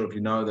I'm not sure if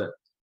you know that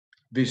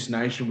this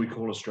nation we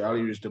call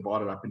Australia is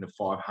divided up into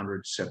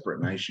 500 separate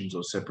nations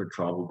or separate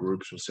tribal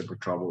groups or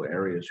separate tribal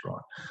areas,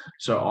 right?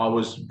 So I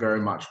was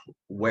very much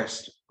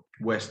west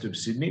of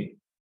Sydney,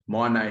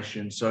 my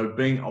nation. So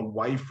being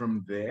away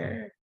from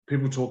there,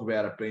 people talk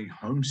about it being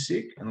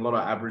homesick, and a lot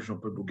of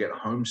Aboriginal people get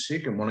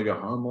homesick and want to go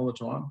home all the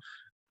time.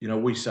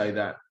 We say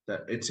that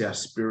it's our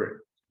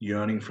spirit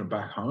yearning from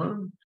back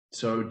home.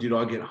 So did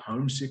I get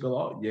homesick a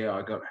lot? Yeah,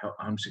 I got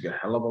homesick a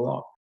hell of a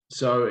lot.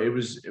 So it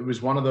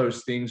was one of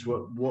those things.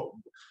 What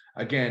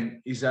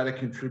again, is that a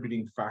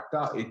contributing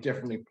factor? It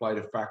definitely played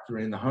a factor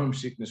in the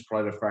homesickness.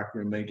 Played a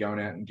factor in me going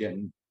out and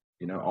getting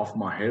off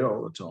my head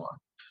all the time,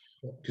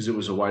 because it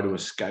was a way to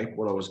escape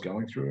what I was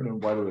going through and a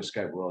way to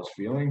escape what I was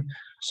feeling.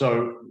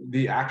 So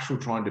the actual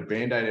trying to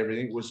band-aid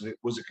everything was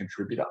a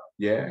contributor,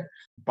 yeah.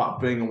 But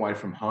being away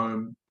from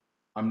home,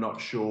 I'm not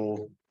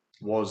sure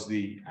was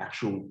the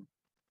actual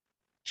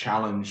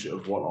challenge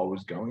of what I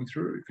was going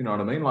through, if you know what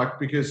I mean.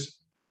 Because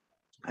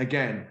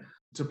again,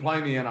 to play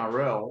in the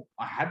NRL,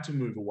 I had to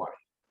move away.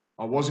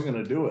 I wasn't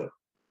going to do it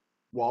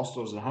whilst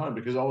I was at home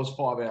because I was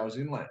 5 hours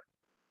inland.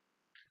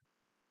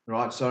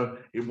 Right. So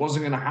it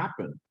wasn't going to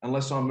happen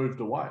unless I moved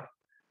away.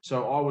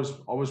 So I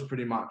was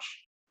pretty much,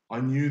 I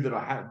knew that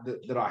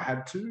I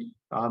had to,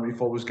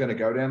 if I was going to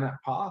go down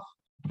that path.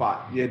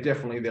 But yeah,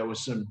 definitely there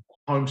was some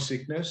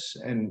homesickness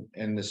and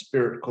the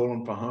spirit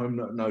calling for home,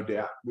 no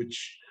doubt,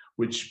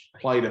 which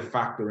played a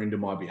factor into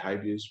my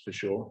behaviours for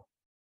sure.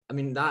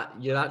 That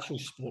your actual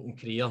sporting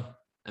career,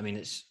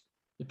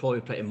 you're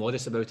probably pretty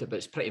modest about it, but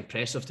it's pretty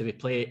impressive to be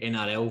play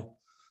NRL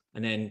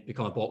and then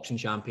become a boxing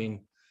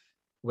champion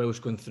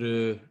whilst going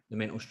through the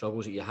mental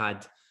struggles that you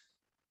had.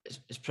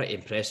 It's pretty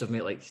impressive,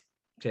 mate.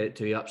 Credit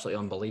to you, absolutely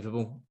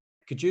unbelievable.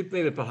 Could you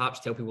maybe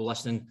perhaps tell people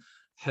listening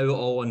how it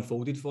all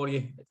unfolded for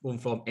you, going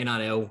from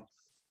NRL,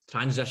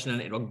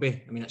 transitioning into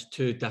rugby? It's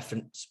two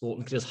different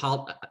sporting careers.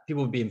 Hard,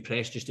 people would be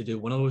impressed just to do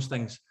one of those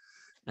things.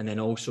 And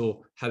then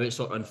also how it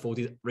sort of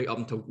unfolded right up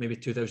until maybe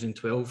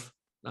 2012,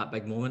 that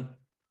big moment.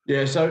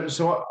 Yeah, so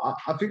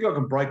I think I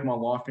can break my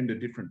life into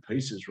different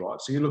pieces,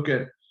 right? So you look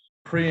at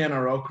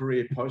pre-NRL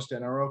career,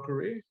 post-NRL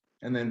career.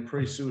 and then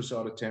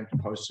pre-suicide attempt,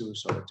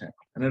 post-suicide attempt,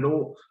 and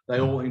they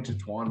all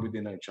intertwine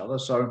within each other.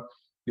 So,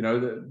 you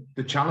know,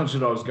 the challenge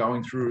that I was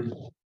going through,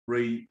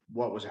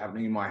 what was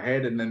happening in my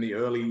head, and then the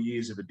early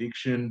years of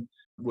addiction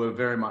were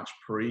very much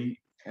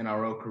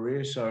pre-NRL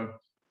career. So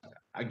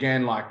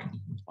again, like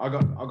I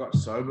got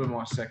sober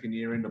my second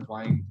year into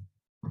playing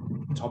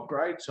top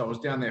grade. So I was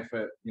down there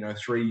for,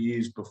 3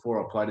 years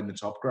before I played in the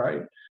top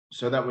grade.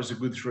 So that was a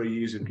good 3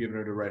 years of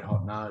giving it a red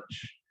hot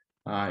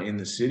nudge in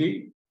the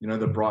city. You know,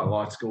 the bright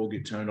lights all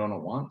get turned on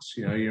at once.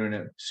 You know, you're in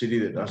a city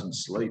that doesn't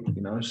sleep,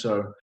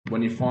 So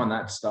when you find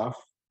that stuff,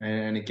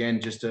 and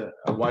again, just a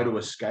way to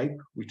escape,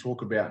 we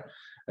talk about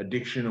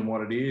addiction and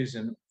what it is.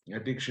 And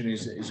addiction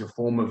is a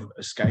form of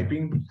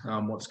escaping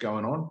what's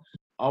going on.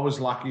 I was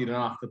lucky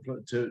enough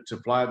to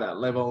play at that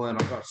level,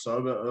 and I got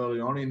sober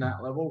early on in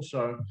that level.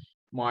 So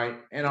my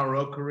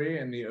NRL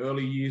career and the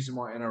early years of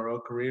my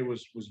NRL career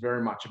was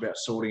very much about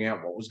sorting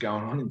out what was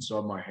going on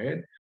inside my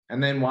head.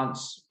 And then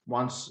once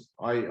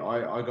I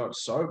got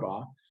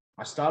sober,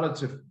 I started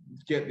to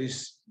get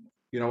this,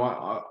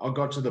 I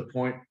got to the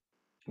point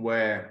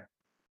where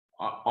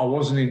I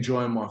wasn't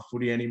enjoying my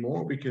footy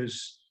anymore,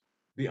 because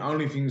the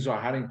only things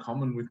I had in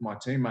common with my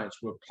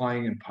teammates were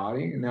playing and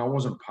partying. And now I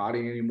wasn't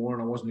partying anymore,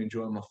 and I wasn't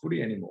enjoying my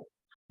footy anymore.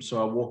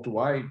 So I walked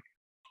away.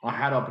 I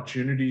had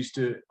opportunities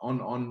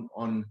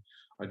on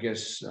I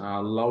guess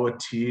lower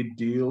tiered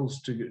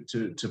deals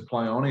to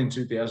play on in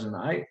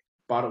 2008.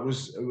 But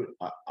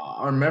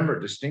I remember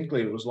it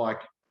distinctly. It was like,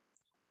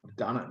 I've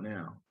done it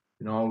now.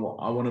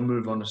 I want to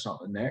move on to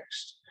something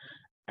next.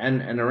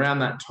 And around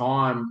that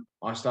time,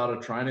 I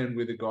started training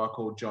with a guy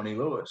called Johnny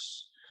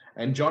Lewis.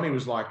 And Johnny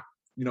was like,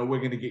 we're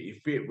going to get you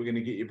fit. We're going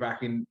to get you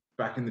back in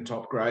the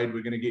top grade.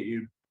 We're going to get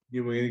you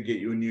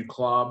a new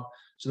club.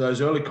 So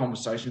those early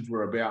conversations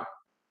were about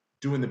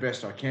doing the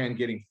best I can,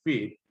 getting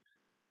fit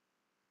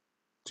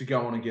to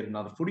go on and get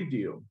another footy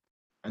deal.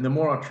 And the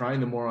more I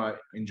trained, the more I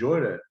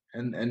enjoyed it.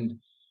 And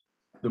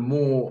the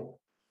more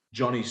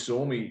Johnny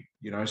saw me,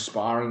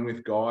 sparring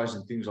with guys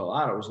and things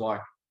like that, it was like,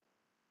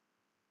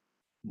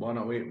 why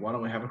don't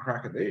we have a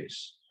crack at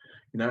this?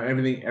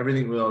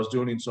 Everything that I was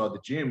doing inside the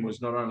gym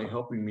was not only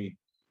helping me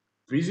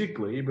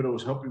physically, but it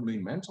was helping me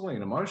mentally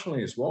and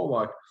emotionally as well.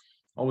 Like,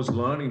 I was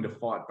learning to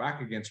fight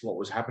back against what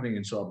was happening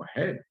inside my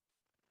head.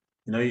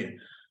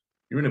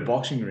 You're in a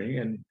boxing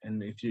ring,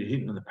 and if you're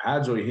hitting on the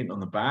pads, or you're hitting on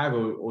the bag,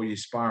 or you're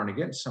sparring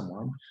against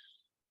someone,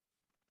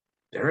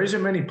 there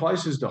isn't many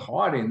places to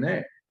hide in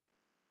there.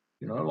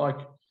 Like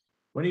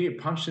when you get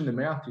punched in the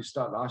mouth, you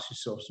start to ask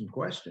yourself some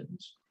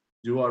questions.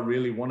 Do I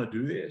really want to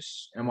do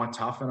this? Am I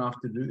tough enough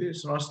to do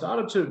this? And I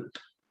started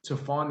to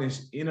find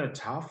this inner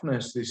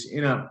toughness, this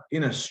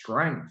inner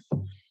strength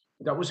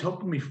that was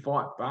helping me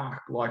fight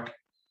back. Like,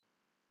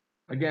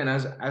 again,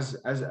 as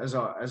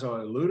I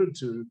alluded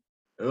to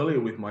earlier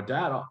with my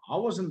dad, I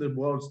wasn't the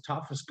world's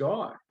toughest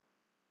guy.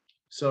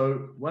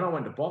 So when I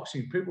went to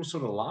boxing, people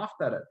sort of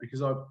laughed at it,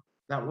 because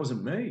that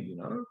wasn't me,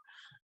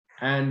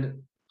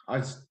 And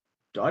I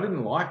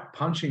didn't like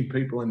punching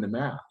people in the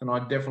mouth, and I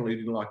definitely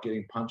didn't like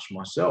getting punched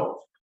myself.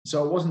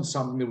 So it wasn't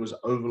something that was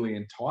overly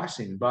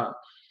enticing. But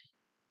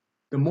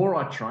the more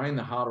I trained,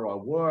 the harder I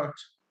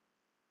worked.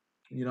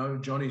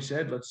 Johnny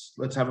said,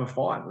 let's have a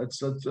fight. Let's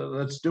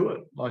do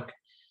it. Like,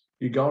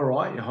 you go all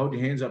right, you hold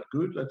your hands up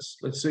good. Let's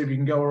see if you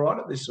can go all right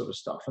at this sort of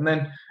stuff. And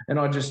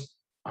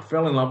I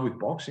fell in love with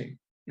boxing.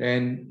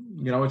 And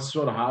it's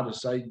sort of hard to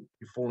say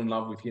you fall in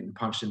love with getting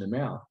punched in the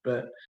mouth,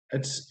 but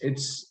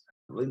it's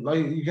like,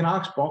 you can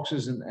ask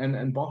boxers,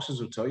 and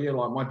boxers will tell you.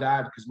 Like my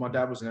dad, because my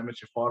dad was an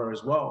amateur fighter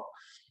as well,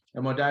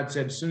 and my dad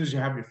said, as soon as you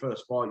have your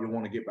first fight, you'll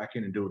want to get back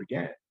in and do it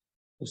again.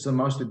 It's the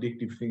most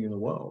addictive thing in the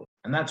world,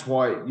 and that's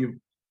why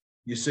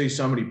you see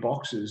so many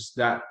boxers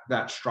that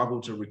struggle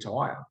to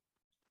retire.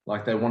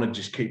 Like, they want to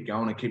just keep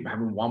going and keep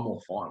having one more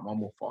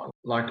fight.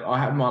 Like, I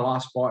had my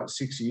last fight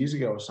 6 years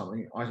ago or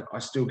something. I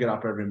still get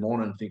up every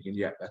morning thinking,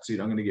 yeah, that's it.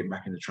 I'm going to get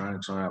back into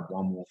training so I have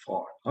one more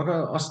fight. Like,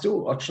 I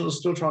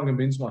still try and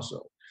convince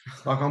myself.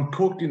 Like, I'm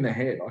cooked in the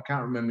head. I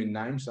can't remember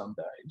names some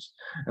days,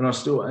 and I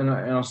still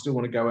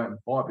want to go out and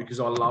fight,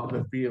 because I love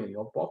the feeling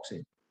of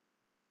boxing.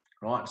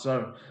 Right.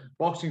 So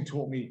boxing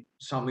taught me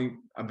something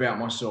about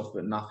myself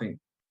that nothing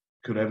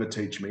could ever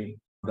teach me.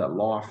 That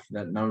life,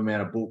 that no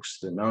amount of books,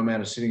 that no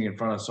amount of sitting in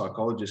front of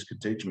psychologists could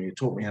teach me. It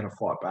taught me how to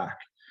fight back.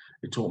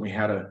 It taught me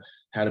how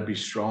to be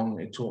strong.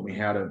 It taught me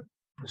how to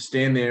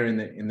stand there in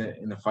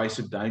the face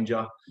of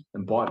danger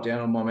and bite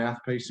down on my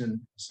mouthpiece and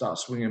start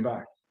swinging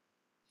back.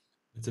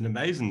 It's an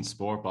amazing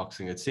sport,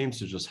 boxing. It seems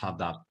to just have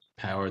that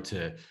power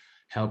to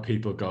help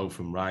people go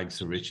from rags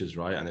to riches,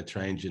 right? And it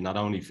trains you not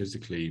only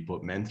physically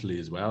but mentally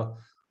as well.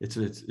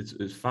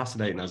 It's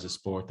fascinating as a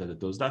sport that it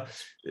does that.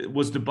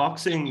 Was the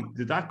boxing,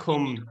 did that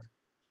come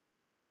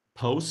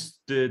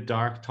post the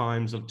dark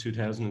times of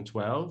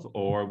 2012,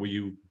 or were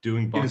you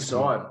doing boxing?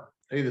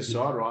 Either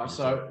side, right?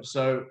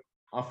 So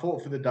I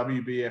fought for the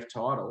WBF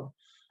title,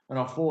 and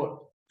I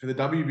fought for the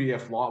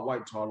WBF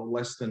lightweight title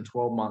less than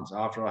 12 months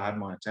after I had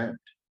my attempt.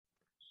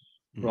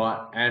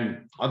 Right.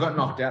 And I got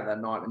knocked out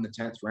that night in the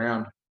 10th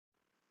round,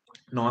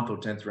 9th or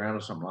 10th round or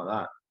something like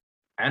that.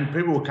 And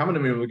people were coming to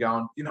me and were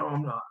going,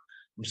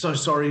 I'm so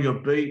sorry you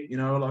got beat.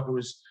 Like it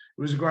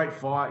was a great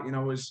fight. And I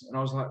was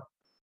like,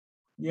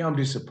 yeah, I'm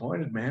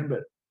disappointed, man,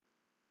 but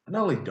I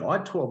nearly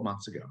died 12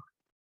 months ago.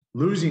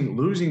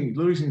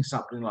 Losing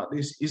something like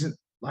this isn't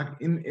like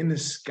in the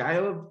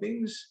scale of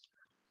things.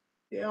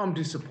 Yeah, I'm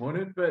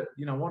disappointed, but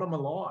you know what? I'm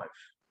alive.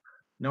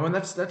 And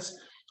that's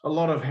a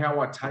lot of how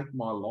I take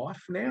my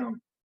life now.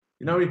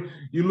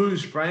 You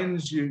lose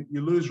friends, you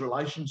lose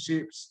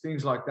relationships,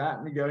 things like that,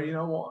 and you go, you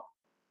know what?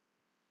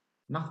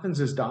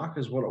 Nothing's as dark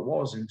as what it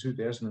was in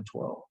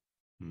 2012.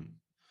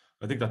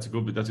 I think that's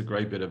a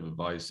great bit of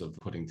advice of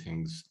putting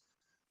things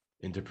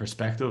into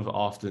perspective.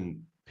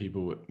 Often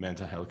people with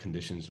mental health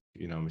conditions,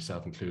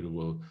 myself included,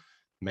 will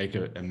make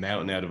a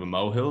mountain out of a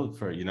molehill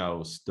for,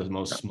 the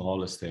most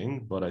smallest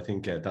thing. But I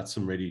think that's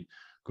some really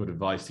good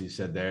advice you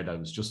said there, that it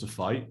was just a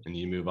fight and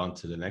you move on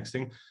to the next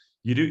thing.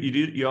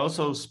 You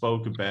also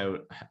spoke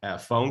about a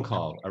phone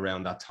call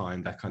around that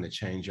time that kind of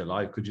changed your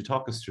life. Could you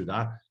talk us through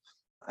that?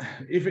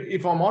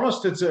 If I'm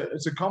honest, it's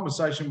a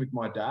conversation with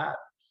my dad.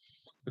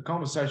 A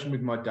conversation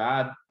with my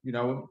dad,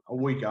 a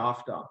week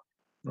after,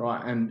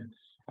 right? And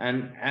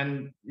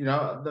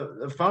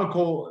the phone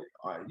call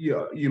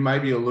you may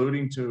be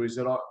alluding to is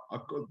that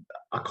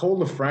I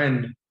called a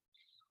friend.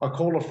 I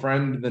called a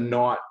friend the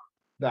night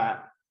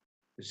that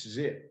this is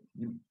it.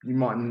 I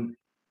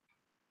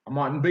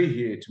mightn't be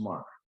here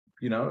tomorrow.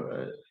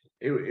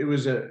 It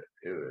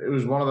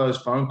was one of those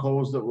phone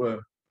calls that were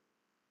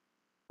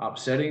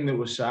upsetting, that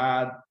was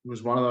sad. It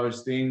was one of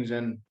those things,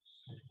 and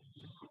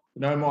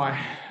the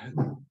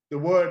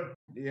word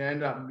you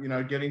end up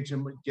getting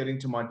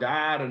to my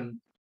dad, and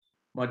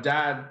my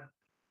dad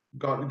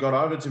got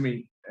over to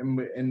me,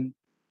 and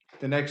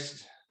the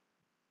next,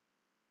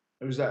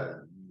 it was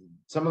that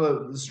some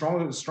of the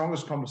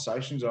strongest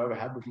conversations I ever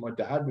had with my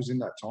dad was in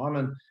that time,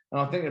 and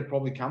I think it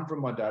probably come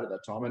from my dad at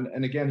that time.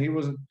 And again, he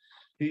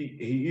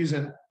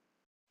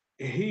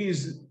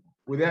is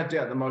without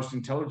doubt the most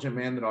intelligent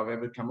man that I've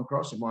ever come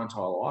across in my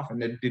entire life,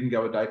 and didn't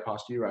go a day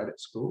past year 8 at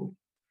school.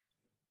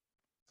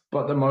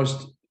 But the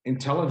most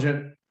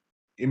intelligent,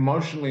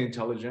 emotionally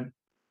intelligent,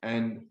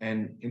 and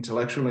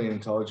intellectually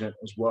intelligent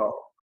as well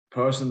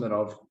person that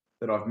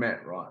I've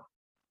met, right?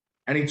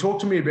 And he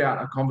talked to me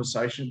about a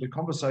conversation. The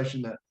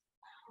conversation that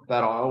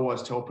I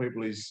always tell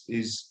people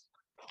is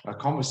a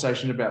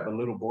conversation about the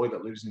little boy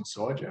that lives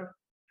inside you,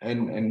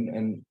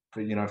 and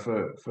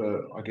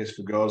for I guess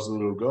for girls, the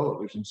little girl that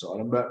lives inside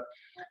them. But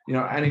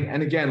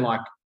and again,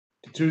 like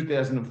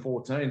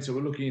 2014. So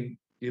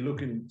you're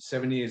looking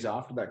 7 years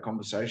after that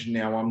conversation.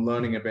 Now I'm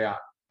learning about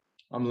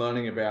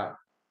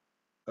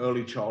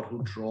early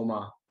childhood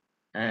trauma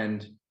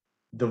and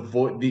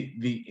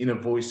the inner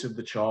voice of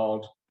the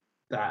child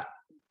that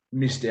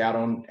missed out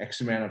on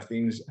X amount of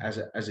things as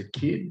a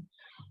kid.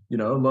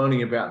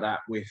 Learning about that,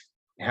 with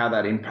how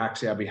that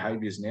impacts our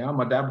behaviors now.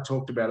 My dad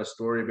talked about a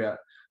story about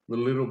the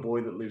little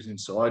boy that lives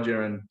inside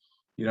you, and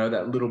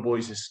that little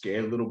boy's a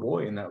scared little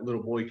boy, and that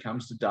little boy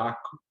comes to dark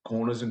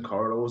corners and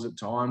corridors at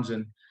times,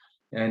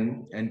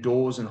 and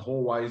doors and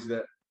hallways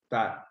that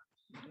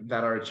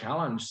are a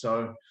challenge.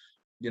 So,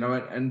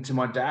 and to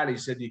my dad, he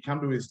said, you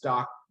come to this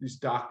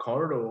dark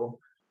corridor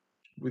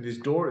with this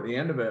door at the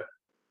end of it,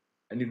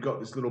 and you've got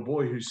this little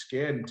boy who's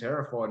scared and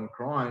terrified and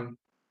crying,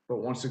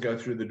 but wants to go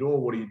through the door.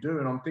 What do you do?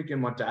 And I'm thinking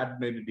my dad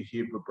needed to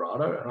hear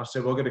vibrato. And I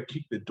said, well, I've got to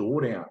kick the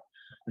door down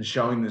and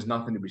show him there's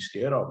nothing to be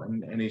scared of.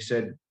 And he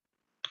said,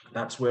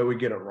 that's where we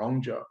get it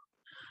wrong, Joe.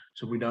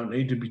 So we don't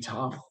need to be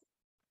tough.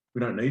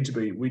 We don't need to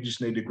be. We just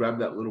need to grab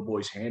that little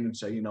boy's hand and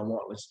say, you know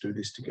what, let's do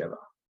this together.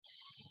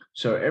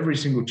 So every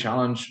single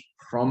challenge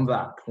from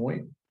that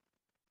point,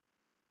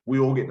 we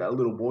all get that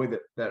little boy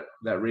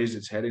that rears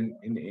its head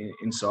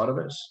inside of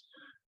us.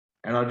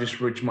 And I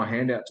just reach my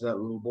hand out to that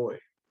little boy.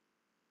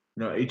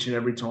 Each and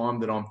every time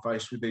that I'm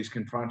faced with these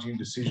confronting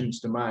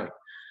decisions to make,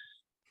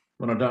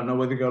 when I don't know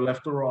whether to go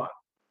left or right,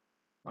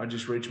 I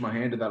just reach my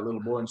hand to that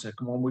little boy and say,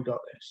 come on, we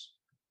got this.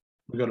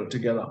 We got it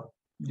together.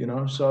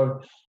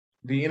 So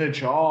the inner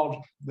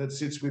child that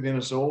sits within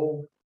us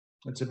all,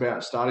 it's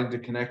about starting to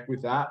connect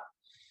with that.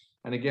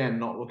 And again,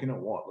 not looking at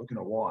what, looking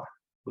at why.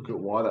 Look at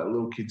why that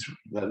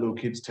little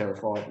kid's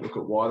terrified. Look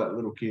at why that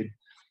little kid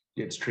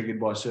gets triggered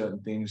by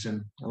certain things,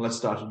 and let's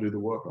start to do the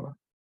work on it.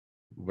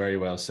 Very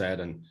well said.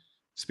 And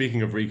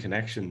speaking of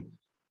reconnection,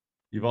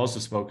 you've also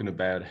spoken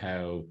about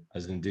how,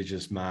 as an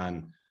Indigenous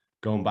man,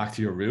 going back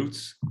to your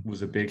roots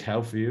was a big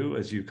help for you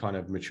as you kind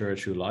of mature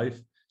through life.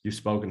 You've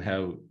spoken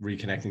how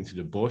reconnecting to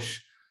the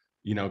bush,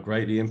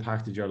 greatly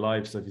impacted your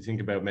life. So if you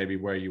think about maybe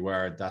where you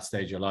were at that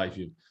stage of your life,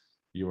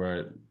 you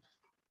were,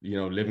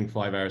 living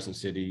 5 hours in the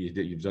city,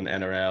 you've done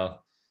NRL,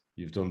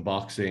 you've done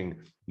boxing,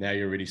 now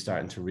you're really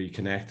starting to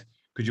reconnect.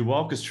 Could you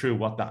walk us through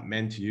what that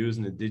meant to you as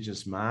an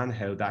Indigenous man,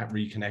 how that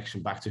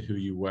reconnection back to who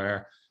you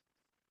were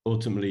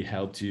ultimately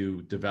helped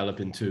you develop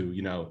into,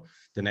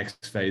 the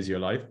next phase of your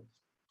life?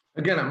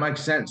 Again, it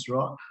makes sense,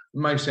 right? It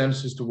makes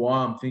sense as to why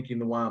I'm thinking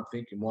the way I'm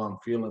thinking, why I'm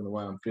feeling the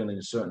way I'm feeling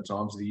at certain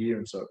times of the year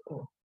and so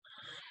forth.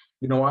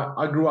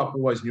 I grew up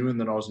always knowing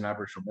that I was an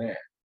Aboriginal man.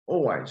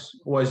 always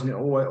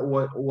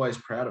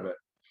proud of it.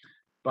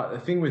 But the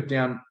thing with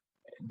down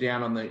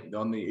on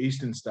the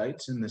eastern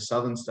states and the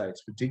southern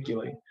states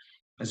particularly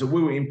is that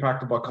we were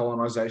impacted by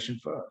colonization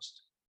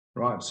first,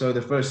 right? So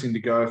the first thing to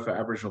go for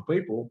Aboriginal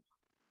people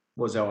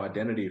was our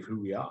identity of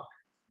who we are.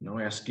 You know,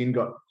 our skin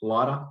got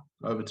lighter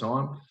over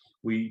time.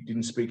 We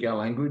didn't speak our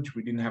language.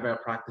 We didn't have our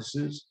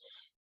practices.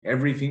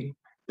 Everything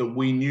that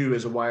we knew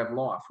as a way of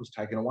life was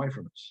taken away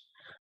from us.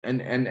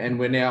 And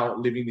we're now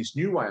living this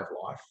new way of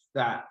life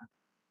that,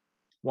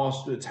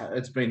 whilst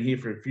it's been here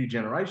for a few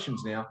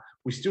generations now,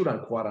 we still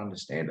don't quite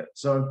understand it.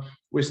 So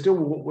we're still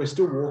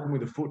walking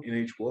with a foot in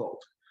each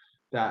world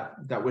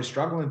that we're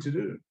struggling to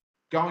do.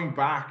 Going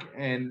back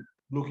and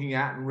looking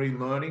at and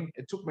relearning,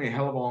 it took me a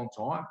hell of a long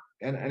time.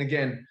 And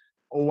again,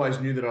 always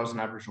knew that I was an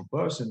Aboriginal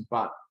person,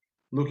 but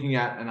looking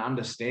at and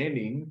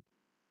understanding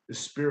the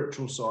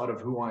spiritual side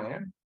of who I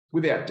am,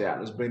 without doubt,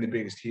 has been the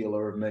biggest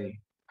healer of me,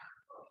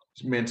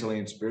 mentally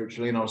and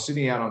spiritually. And I was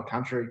sitting out on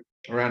country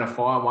around a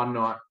fire one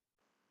night,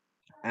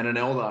 and an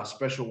elder,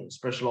 special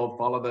old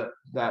fella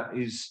that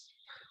is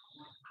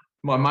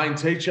my main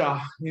teacher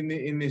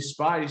in this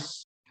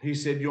space, he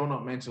said, "You're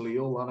not mentally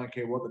ill. I don't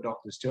care what the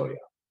doctors tell you."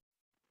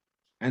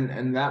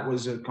 And that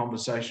was a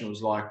conversation. It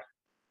was like,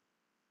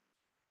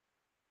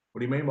 what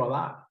do you mean by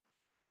that?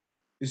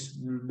 This is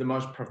the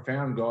most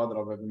profound guy that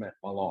I've ever met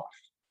in my life,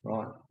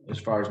 right? As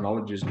far as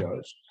knowledge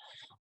goes.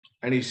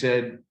 And he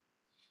said,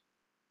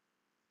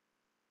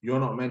 "You're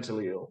not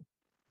mentally ill.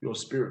 You're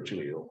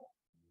spiritually ill.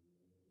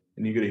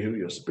 And you've got to heal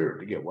your spirit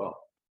to get well."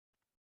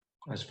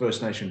 As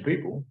First Nation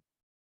people,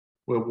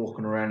 we're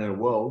walking around in a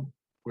world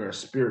where our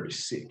spirit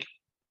is sick.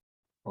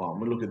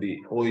 We look at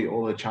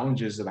all the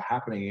challenges that are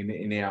happening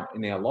in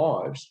our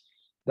lives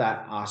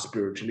that are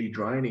spiritually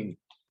draining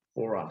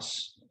for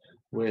us.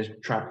 We're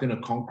trapped in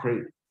a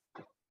concrete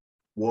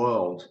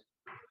world,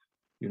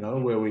 you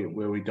know, where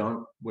we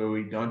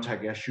don't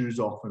take our shoes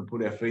off and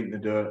put our feet in the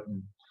dirt,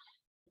 and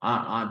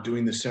aren't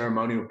doing the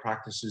ceremonial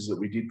practices that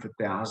we did for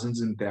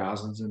thousands and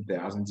thousands and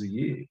thousands of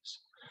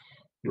years.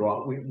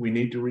 Right? We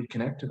need to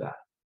reconnect to that.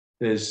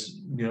 There's,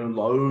 you know,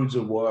 loads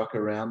of work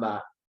around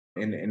that,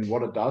 and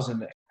what it does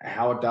and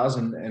how it does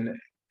and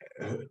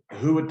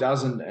who it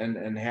does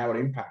and how it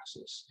impacts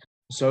us.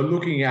 So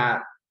looking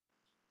at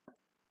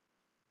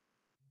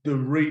the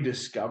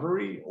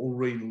rediscovery or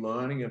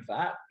relearning of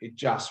that, it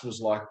just was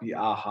like the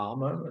aha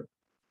moment.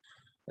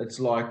 It's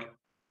like,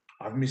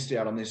 I've missed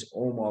out on this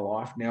all my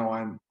life. Now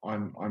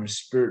I'm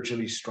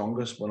spiritually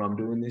strongest when I'm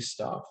doing this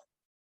stuff.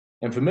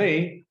 And for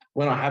me,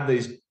 when I have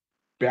these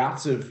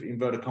bouts of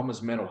inverted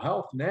commas mental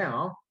health,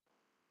 now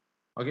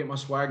I get my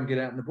swag and get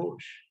out in the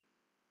bush,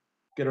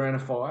 get around a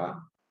fire,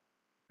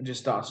 and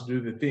just start to do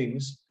the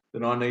things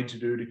that I need to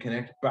do to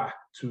connect back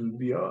to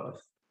the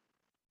earth.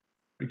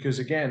 Because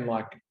again,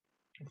 like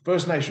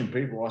First Nation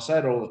people, I say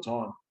it all the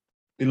time,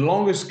 the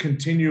longest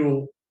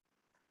continual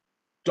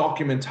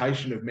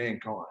documentation of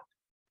mankind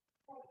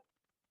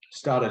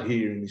started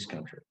here in this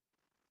country.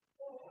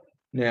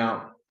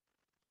 Now,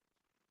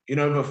 in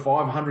over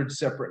 500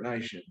 separate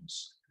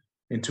nations,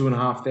 in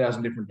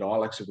 2,500 different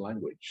dialects of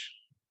language,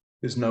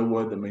 there's no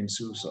word that means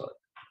suicide.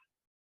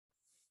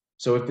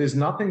 So if there's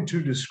nothing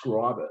to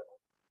describe it,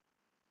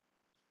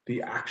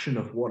 the action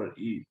of what it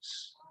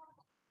is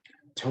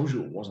tells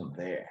you it wasn't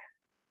there.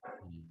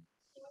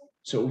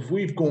 So if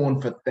we've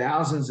gone for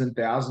thousands and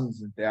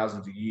thousands and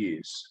thousands of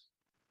years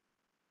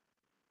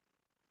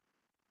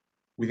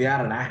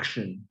without an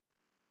action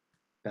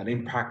that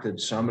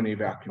impacted so many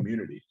of our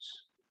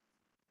communities,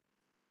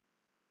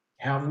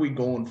 how have we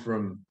gone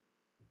from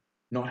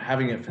not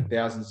having it for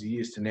thousands of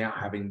years to now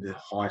having the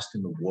highest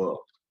in the world?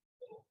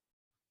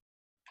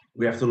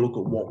 We have to look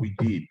at what we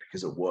did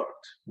because it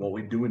worked. What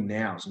we're doing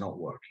now is not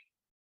working.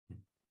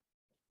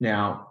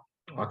 Now,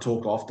 I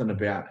talk often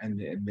about,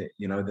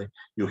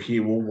 you'll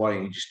hear, well, why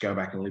don't you just go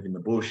back and live in the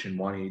bush, and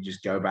why don't you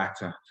just go back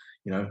to,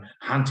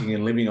 hunting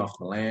and living off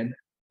the land?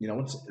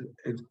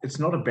 It's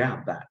not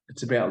about that.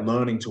 It's about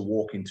learning to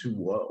walk in two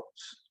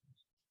worlds,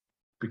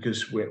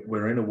 because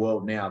we're in a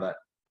world now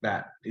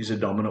that is a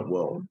dominant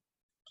world,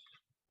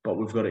 but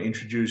we've got to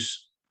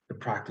introduce the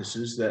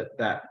practices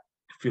that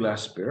fill our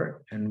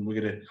spirit, and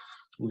we're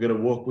gonna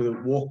walk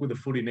with a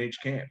foot in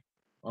each camp.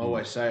 I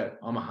always say it.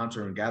 I'm a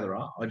hunter and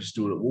gatherer. I just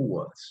do it at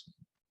Woolworths.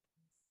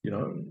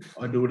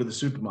 I do it at the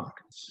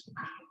supermarkets,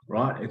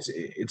 right?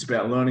 It's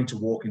about learning to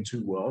walk in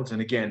two worlds.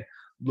 And again,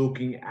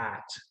 looking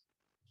at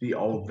the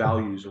old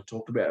values I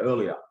talked about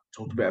earlier,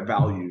 talked about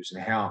values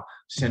and how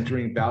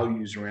centering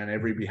values around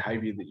every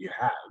behavior that you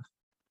have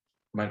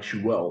makes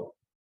you well.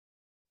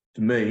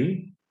 For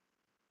me,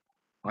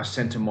 I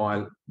center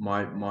my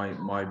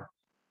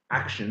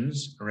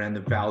actions around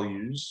the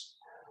values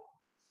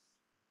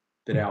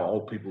that our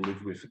old people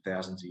lived with for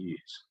thousands of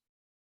years.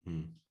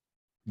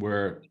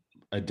 We're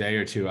a day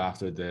or two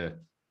after the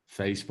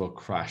Facebook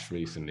crash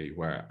recently,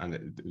 and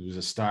it was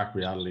a stark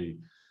reality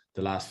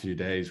the last few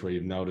days, where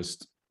you've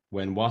noticed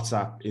when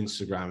WhatsApp,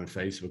 Instagram, and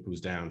Facebook was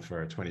down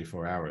for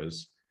 24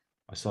 hours,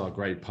 I saw a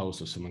great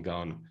post of someone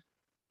going,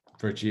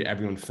 virtually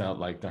everyone felt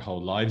like their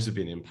whole lives have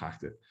been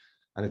impacted.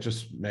 And it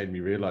just made me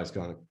realize,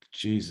 going,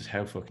 Jesus,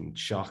 how fucking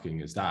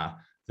shocking is that,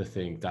 to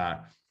think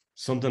that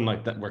something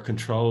like that, we're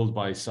controlled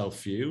by so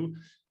few.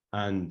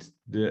 And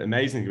the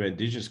amazing thing about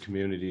Indigenous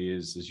community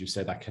is, as you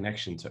said, that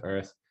connection to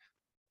earth.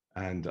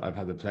 And I've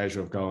had the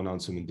pleasure of going on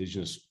some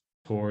Indigenous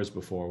tours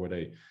before, where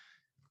they,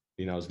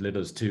 you know, as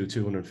little as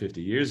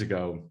 250 years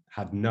ago,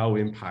 had no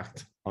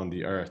impact on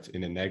the earth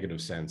in a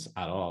negative sense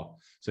at all.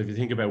 So if you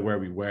think about where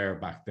we were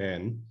back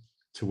then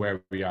to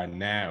where we are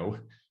now,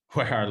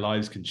 where our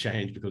lives can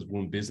change because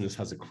one business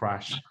has a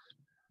crash,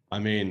 I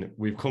mean,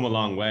 we've come a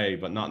long way,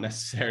 but not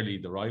necessarily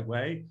the right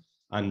way.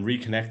 And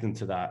reconnecting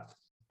to that,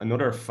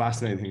 another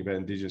fascinating thing about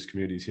Indigenous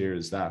communities here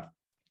is that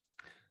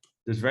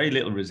there's very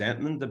little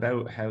resentment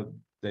about how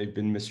they've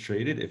been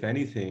mistreated. If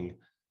anything,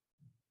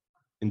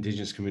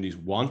 Indigenous communities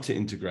want to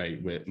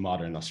integrate with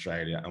modern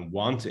Australia and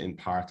want to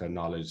impart their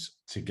knowledge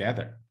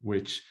together,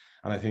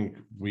 and I think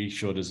we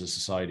should, as a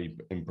society,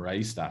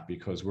 embrace that,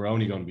 because we're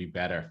only going to be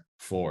better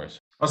for it.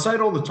 I say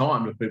it all the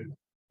time to people.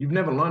 You've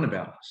never learned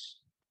about us.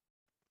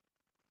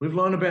 We've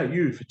learned about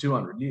you for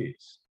 200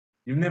 years.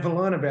 You've never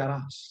learned about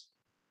us.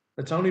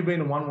 It's only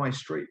been a one-way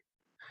street.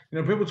 You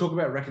know, people talk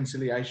about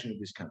reconciliation of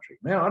this country.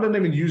 Now, I don't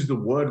even use the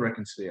word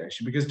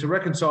reconciliation, because to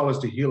reconcile is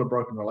to heal a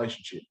broken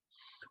relationship.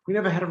 We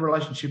never had a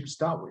relationship to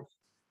start with.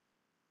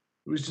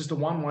 It was just a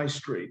one-way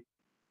street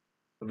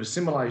of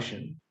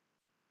assimilation,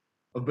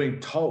 of being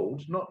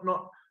told,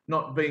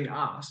 not being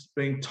asked,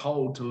 being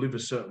told to live a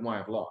certain way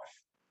of life.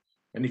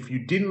 And if you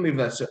didn't live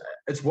that,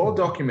 it's well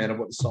documented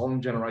what the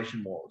Solomon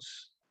generation was.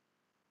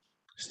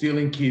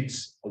 Stealing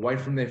kids away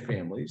from their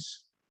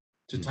families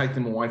to take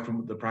them away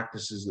from the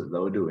practices that they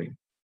were doing,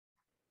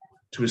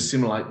 to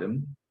assimilate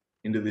them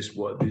into this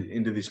world,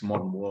 into this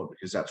modern world,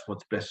 because that's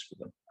what's best for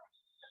them.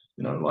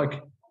 You know,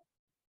 like,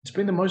 it's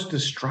been the most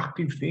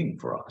destructive thing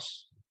for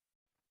us,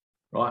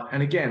 right?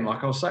 And again,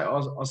 like I'll say it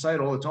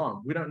all the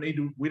time. We don't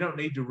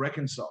need to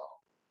reconcile,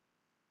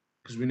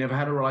 because we never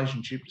had a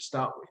relationship to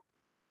start with.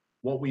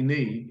 What we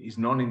need is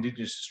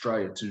non-Indigenous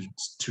Australia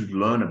to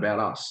learn about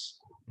us.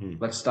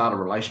 Let's start a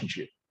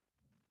relationship,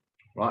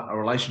 right? A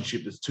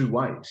relationship that's two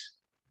ways,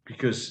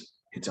 because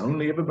it's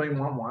only ever been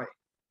one way.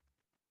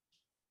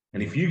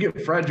 And if you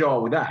get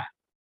fragile with that,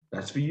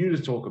 that's for you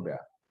to talk about.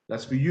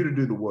 That's for you to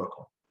do the work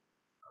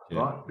on,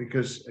 right?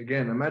 Because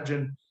again,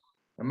 imagine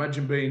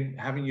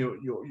having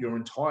your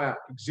entire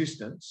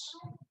existence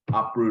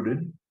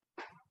uprooted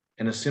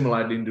and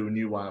assimilated into a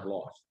new way of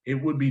life. It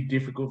would be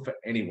difficult for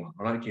anyone.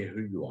 I don't care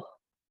who you are.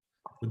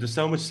 But there's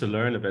so much to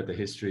learn about the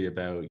history.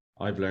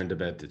 I've learned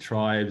about the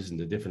tribes and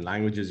the different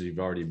languages you've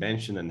already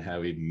mentioned, and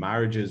how even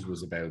marriages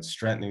was about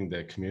strengthening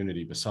the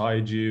community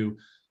beside you,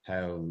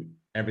 how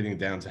everything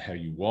down to how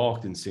you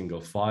walked in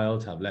single file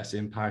to have less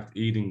impact,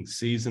 eating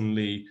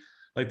seasonally.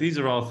 Like, these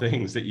are all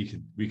things that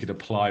we could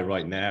apply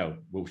right now,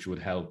 which would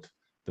help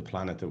the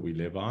planet that we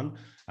live on.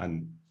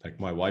 And like,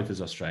 my wife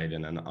is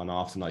Australian, and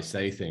often I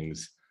say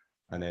things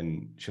and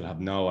then she'll have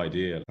no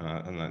idea.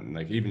 And then,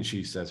 like, even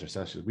she says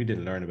herself, we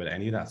didn't learn about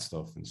any of that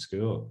stuff in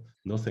school.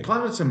 Nothing.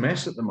 Climate's a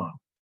mess at the moment.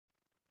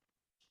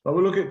 But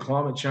we look at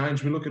climate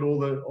change, we look at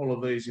all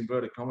of these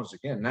inverted commas,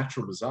 again,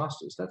 natural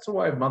disasters. That's a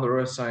way of Mother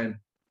Earth saying,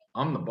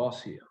 I'm the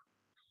boss here.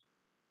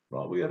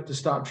 Right? We have to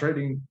start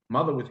treating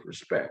Mother with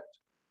respect,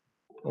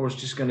 or it's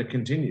just going to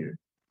continue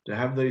to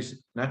have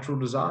these natural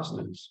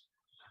disasters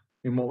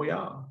in what we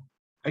are.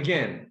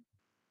 Again,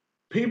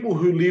 people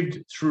who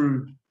lived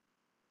through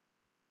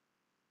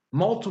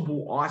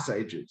multiple ice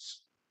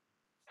ages,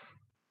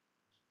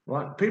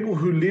 right? People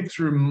who lived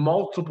through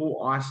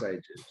multiple ice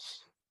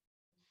ages.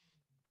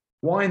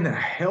 Why in the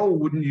hell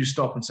wouldn't you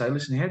stop and say,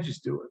 listen, how'd you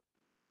do it?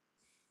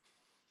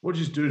 What'd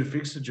you do to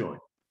fix the joint?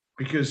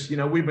 Because, you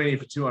know, we've been here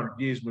for 200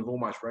 years and we've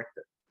almost wrecked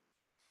it.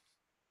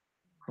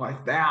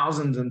 Like,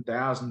 thousands and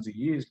thousands of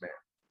years, man.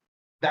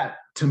 That,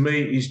 to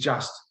me, is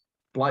just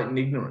blatant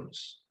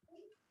ignorance.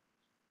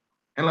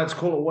 And let's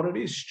call it what it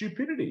is,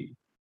 stupidity.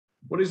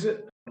 What is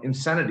it?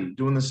 Insanity,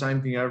 doing the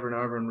same thing over and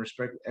over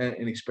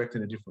and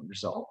expecting a different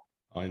result.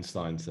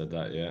 Einstein said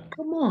that, yeah.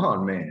 Come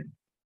on, man.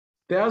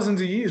 Thousands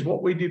of years,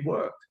 what we did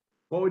worked.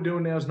 What we're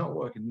doing now is not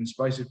working in the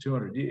space of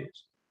 200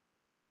 years.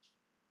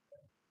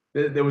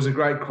 There was a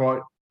great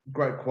quote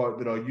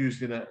that I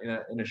used in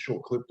a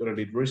short clip that I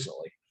did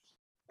recently.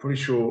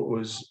 Pretty sure it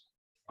was,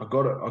 I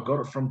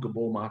got it from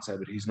Gabor Mate,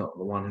 but he's not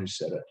the one who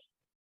said it.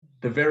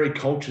 The very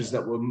cultures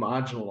that were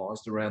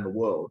marginalized around the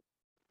world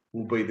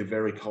will be the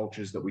very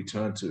cultures that we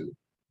turn to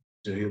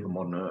heal the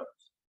modern earth.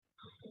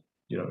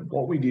 You know,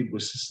 what we did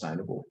was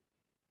sustainable.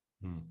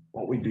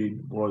 What we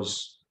did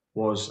was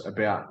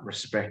about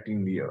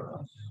respecting the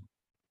earth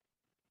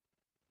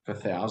for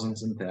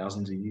thousands and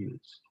thousands of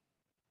years.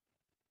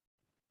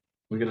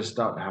 We're going to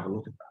start to have a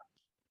look at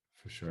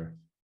that. For sure.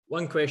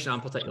 One question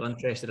I'm particularly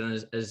interested in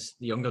is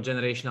the younger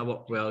generation. I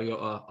work well, you've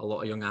got a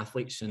lot of young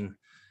athletes, and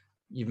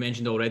you've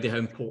mentioned already how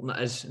important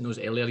it is in those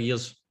earlier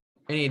years.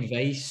 Any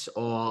advice,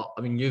 or,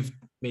 I mean, you've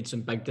made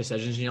some big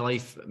decisions in your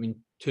life. I mean,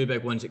 two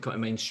big ones that come to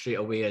mind straight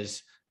away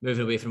is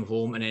moving away from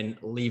home and then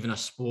leaving a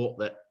sport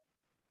that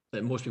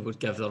most people would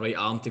give their right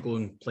arm to go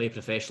and play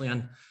professionally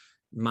in.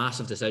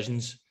 massive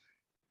decisions.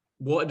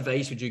 What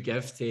advice would you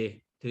give to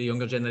the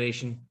younger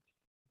generation?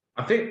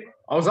 I think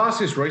I was asked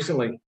this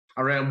recently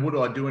around would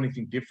I do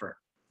anything different,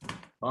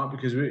 right?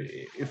 Because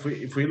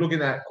if we look at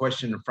that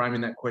question and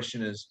framing that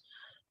question as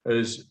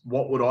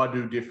what would I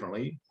do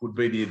differently would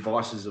be the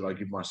advices that I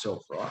give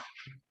myself, right?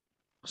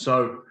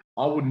 So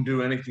I wouldn't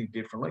do anything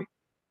differently.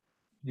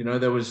 You know,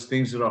 there was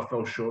things that I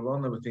fell short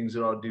on. There were things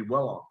that I did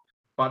well on,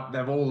 but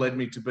they've all led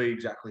me to be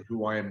exactly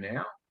who I am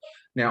now.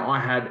 Now, I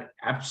had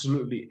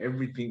absolutely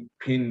everything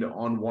pinned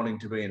on wanting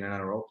to be an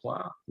NRL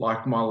player.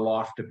 Like, my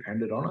life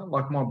depended on it.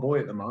 Like my boy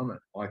at the moment,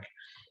 like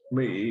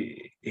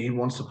me, he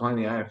wants to play in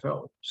the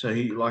AFL. So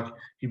he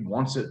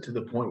wants it to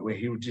the point where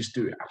he would just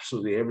do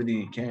absolutely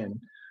everything he can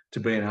to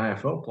be an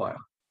AFL player.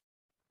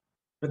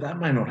 But that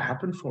may not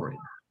happen for him.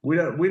 We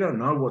don't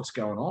know what's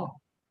going on.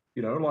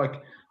 You know,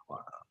 like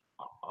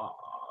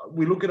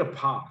we look at a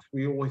path.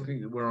 We always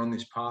think that we're on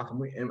this path,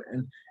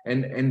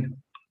 and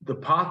the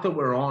path that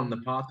we're on, the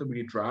path that we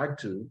get dragged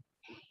to,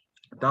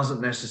 doesn't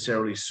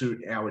necessarily suit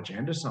our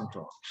agenda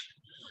sometimes.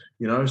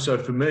 You know, so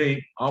for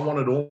me, I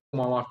wanted all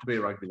my life to be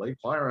a rugby league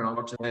player, and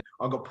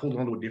I got pulled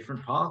onto a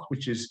different path,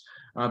 which is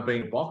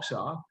being a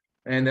boxer.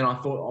 And then I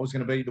thought I was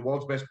going to be the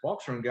world's best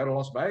boxer and go to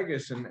Las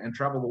Vegas and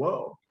travel the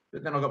world.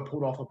 But then I got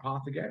pulled off a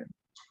path again.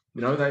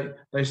 You know,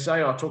 they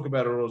say, I talk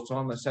about it all the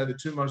time, they say the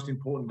two most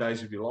important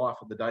days of your life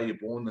are the day you're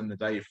born and the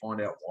day you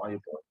find out why you're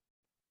born.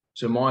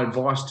 So my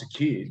advice to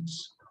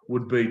kids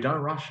would be,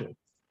 don't rush it.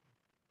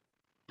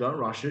 Don't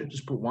rush it.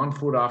 Just put one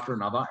foot after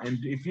another. And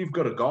if you've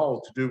got a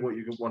goal to do what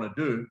you want to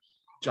do,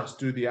 just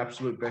do the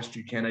absolute best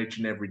you can each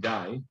and every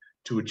day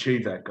to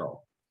achieve that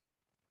goal,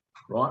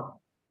 right?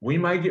 We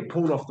may get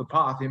pulled off the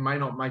path. It may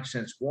not make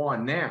sense why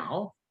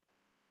now,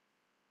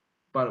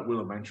 but it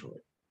will eventually.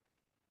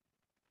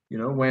 You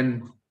know,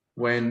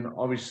 when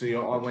obviously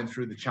I went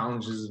through the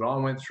challenges that I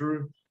went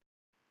through,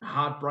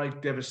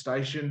 heartbreak,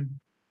 devastation,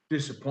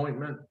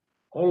 disappointment,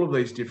 all of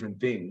these different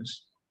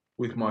things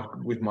with my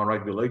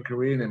rugby league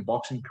career and then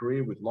boxing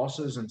career with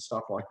losses and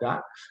stuff like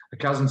that. A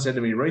cousin said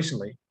to me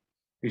recently,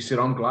 he said,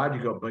 I'm glad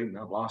you got beaten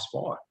that last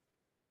fight.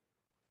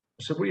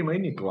 I said, what do you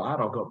mean you're glad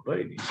I got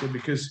beat? He said,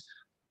 because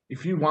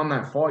if you won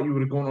that fight, you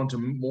would have gone on to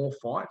more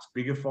fights,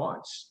 bigger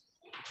fights,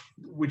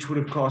 which would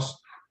have cost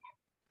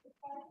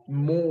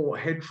more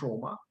head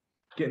trauma,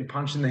 getting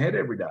punched in the head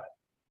every day,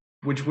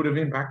 which would have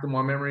impacted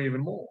my memory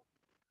even more.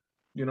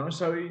 You know,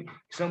 so he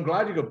said, I'm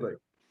glad you got beat,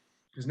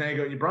 because now you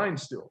got your brain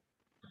still,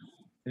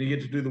 and you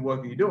get to do the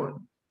work that you're doing.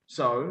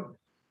 So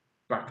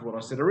back to what I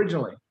said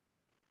originally,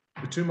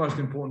 the two most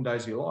important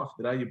days of your life,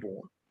 the day you're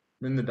born,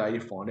 and then the day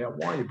you find out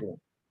why you're born.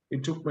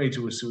 It took me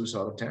to a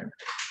suicide attempt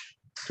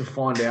to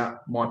find out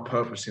my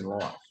purpose in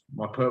life.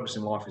 My purpose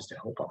in life is to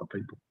help other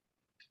people.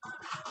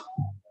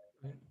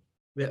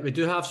 We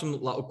do have some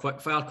little quick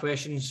fire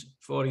questions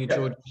for you,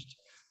 Joe. Just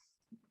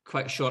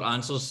quick short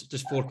answers,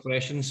 just 4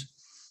 questions.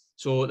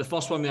 So the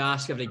first one we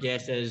ask every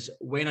guest is,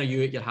 when are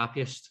you at your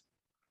happiest?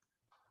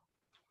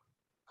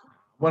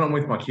 When I'm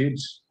with my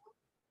kids.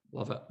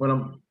 Love it. When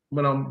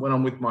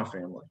I'm with my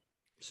family.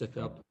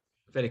 Superb.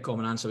 Very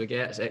common answer we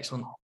get. It's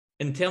excellent.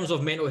 In terms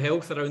of mental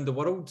health around the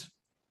world,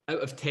 out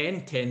of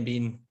 10, 10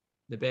 being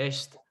the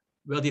best,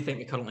 where do you think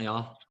we currently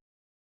are?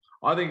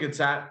 I think it's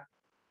at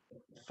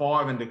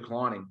 5 and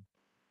declining.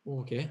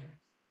 Okay.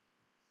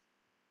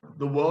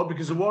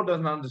 Because the world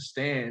doesn't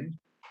understand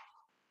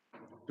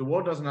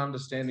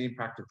the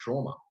impact of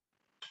trauma.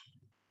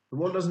 The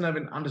world doesn't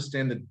even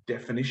understand the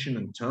definition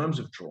and terms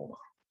of trauma.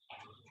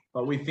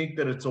 But we think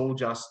that it's all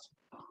just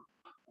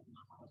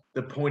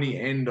the pointy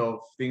end of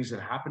things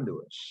that happen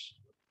to us.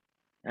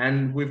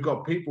 And we've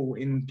got people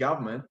in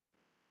government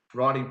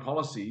writing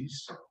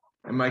policies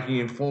and making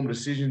informed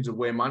decisions of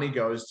where money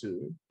goes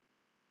to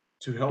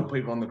help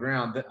people on the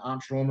ground that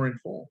aren't trauma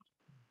informed.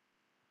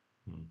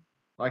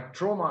 Like,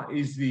 trauma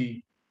is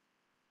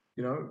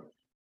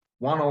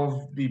one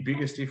of the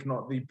biggest, if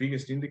not the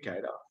biggest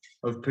indicator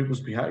of people's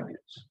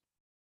behaviors.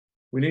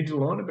 We need to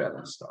learn about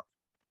that stuff.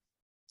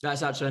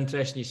 That's actually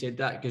interesting you said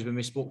that, because when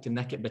we spoke to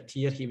Nick at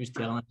Batyr, he was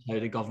telling us how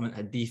the government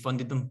had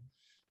defunded them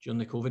during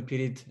the COVID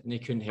period and they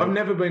couldn't help. I've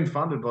never been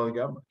funded by the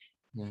government.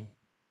 No,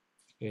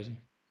 it's crazy.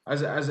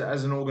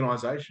 As an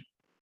organisation,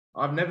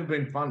 I've never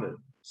been funded.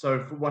 So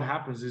what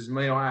happens is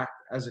I act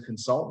as a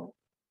consultant,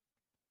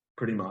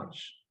 pretty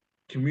much.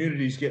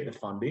 Communities get the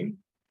funding,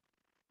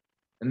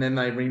 and then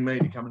they ring me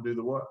to come and do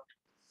the work.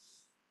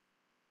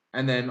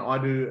 And then I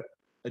do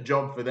a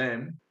job for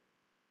them.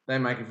 They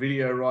make a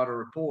video, write a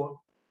report,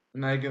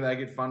 and they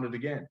get funded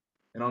again.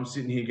 And I'm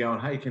sitting here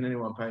going, hey, can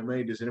anyone pay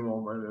me? Does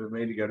anyone want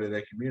me to go to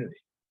their community?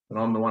 And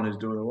I'm the one who's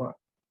doing the work.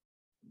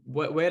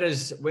 Where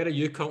are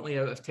you currently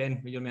out of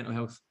 10 with your mental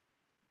health?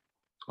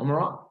 I'm all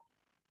right.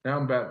 Now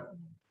I'm about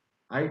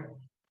 8.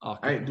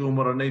 Okay. 8, doing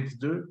what I need to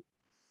do.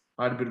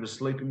 I had a bit of a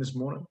sleep in this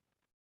morning.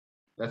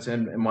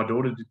 And my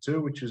daughter did too,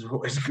 which is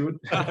always good.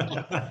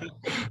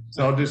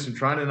 So I'll do some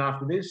training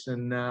after this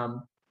and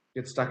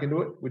get stuck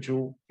into it, which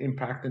will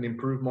impact and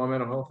improve my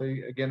mental health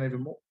again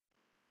even more.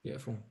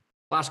 Beautiful.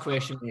 Last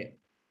question, mate.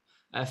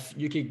 If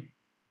you could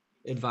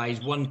advise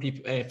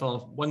for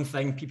one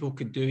thing people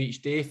could do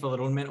each day for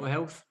their own mental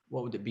health,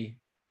 what would it be?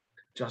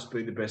 Just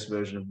be the best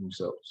version of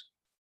themselves.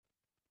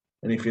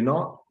 And if you're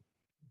not,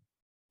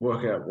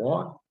 work out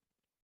why,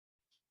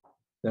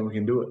 then we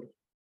can do it.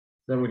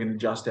 Then we can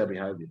adjust our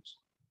behaviours.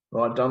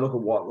 Right? Don't look at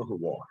what, look at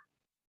why.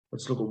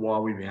 Let's look at why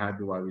we behave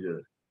the way we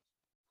do.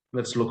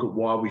 Let's look at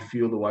why we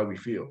feel the way we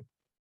feel.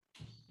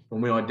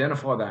 When we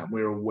identify that,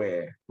 we're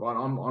aware. Right?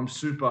 I'm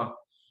super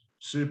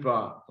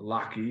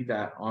lucky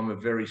that I'm a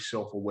very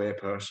self-aware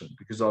person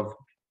because I've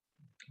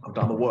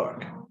done the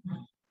work.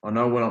 I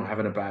know when I'm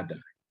having a bad day.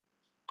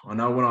 I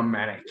know when I'm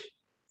manic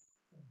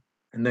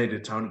and need to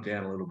tone it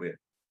down a little bit.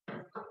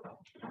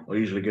 I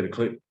usually get a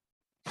clip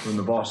from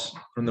the boss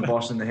in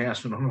the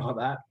house when I'm like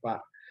that. But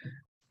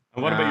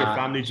and what about your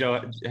family,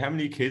 Joe? How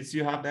many kids do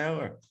you have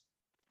now?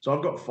 So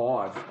I've got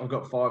 5. I've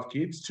got 5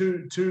 kids.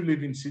 Two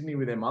live in Sydney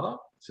with their mother.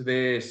 So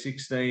they're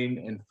 16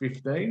 and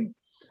 15.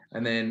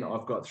 And then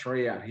I've got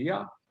 3 out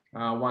here.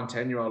 One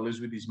 10-year-old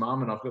lives with his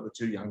mum, and I've got the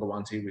 2 younger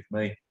ones here with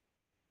me.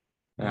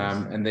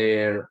 Nice. And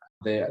they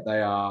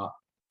are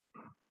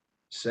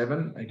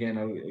 7. Again,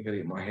 I got to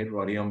get my head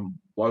right here. I'm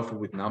woeful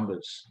with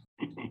numbers.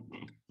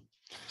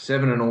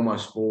 7 and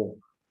almost 4.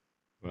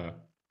 Wow.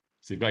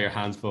 So you've got your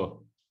hands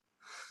full.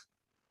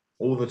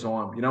 All the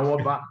time. You know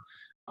what? But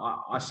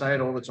I say it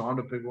all the time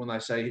to people when they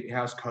say,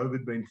 how's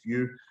COVID been for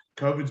you?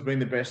 COVID's been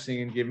the best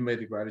thing and given me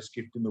the greatest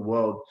gift in the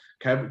world.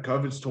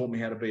 COVID's taught me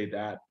how to be a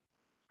dad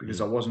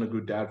because I wasn't a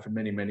good dad for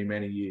many, many,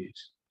 many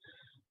years.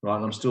 Right?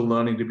 And I'm still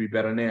learning to be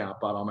better now,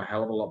 but I'm a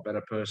hell of a lot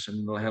better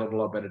person, a hell of a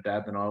lot better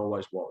dad than I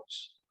always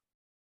was.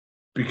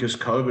 Because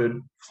COVID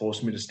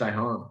forced me to stay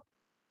home.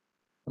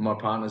 And my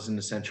partner's an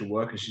essential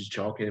worker. She's a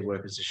childcare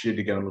worker, so she had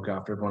to go and look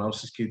after everyone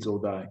else's kids all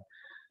day.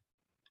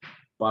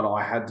 But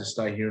I had to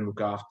stay here and look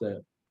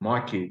after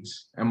my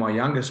kids. And my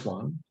youngest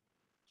one,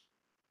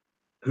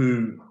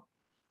 who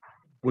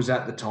was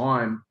at the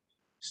time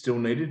still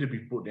needed to be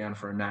put down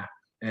for a nap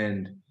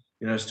and,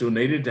 still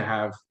needed to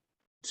have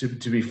to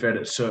be fed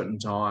at certain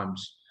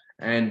times.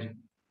 And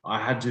I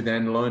had to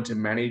then learn to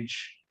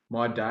manage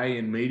my day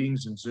and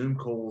meetings and Zoom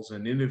calls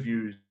and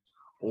interviews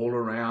all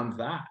around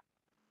that.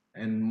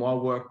 And my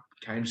work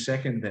came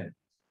second then.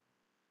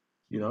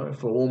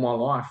 For all my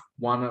life.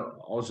 One, I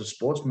was a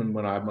sportsman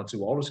when I had my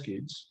 2 oldest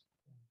kids.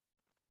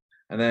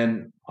 And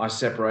then I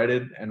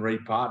separated and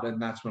repartnered,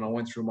 and that's when I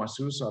went through my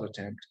suicide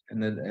attempt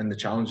and the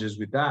challenges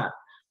with that.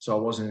 So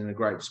I wasn't in a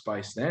great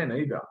space then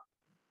either.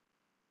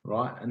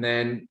 Right. And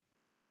then,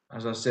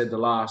 as I said, the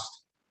last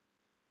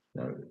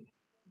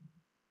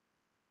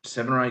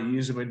 7 or 8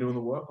 years I've been doing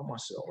the work on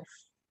myself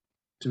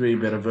to be a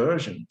better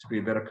version, to be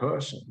a better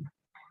person.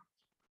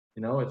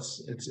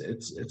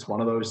 It's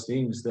one of those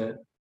things that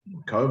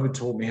COVID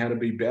taught me how to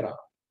be better.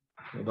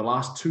 The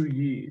last 2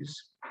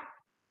 years,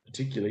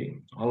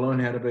 particularly, I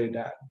learned how to be a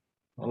dad.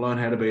 I learned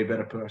how to be a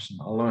better person.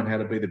 I learned how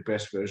to be the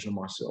best version of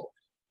myself.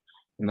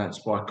 And that's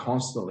by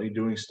constantly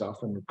doing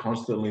stuff and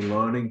constantly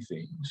learning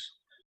things.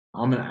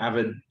 I'm an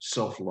avid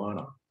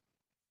self-learner.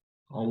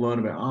 I'll learn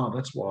about,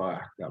 that's why I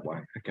act that way.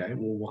 Okay,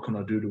 well, what can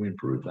I do to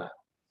improve that?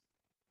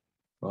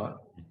 Right?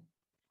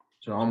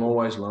 So I'm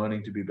always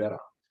learning to be better.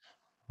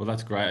 Well,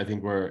 that's great. I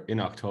think we're in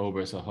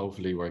October, so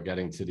hopefully we're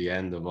getting to the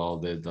end of all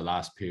the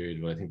last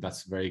period. But I think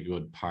that's very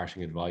good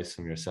parting advice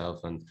from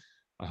yourself. And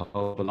I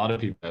hope a lot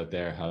of people out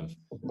there have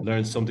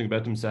learned something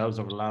about themselves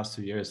over the last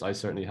 2 years. I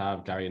certainly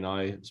have. Gary and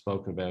I have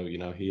spoken about,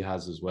 he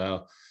has as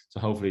well. So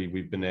hopefully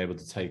we've been able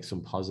to take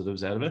some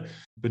positives out of it.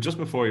 But just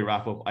before we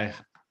wrap up,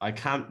 I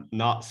can't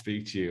not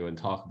speak to you and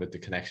talk about the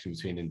connection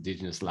between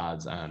Indigenous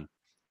lads and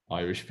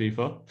Irish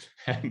people.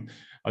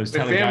 We're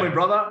family, Gary,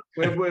 brother.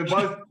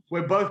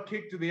 We're both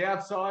kicked to the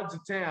outsides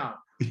of town.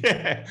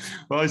 Yeah.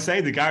 Well, I was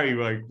saying to Gary,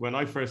 like when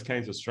I first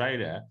came to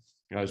Australia,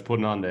 I was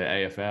putting on the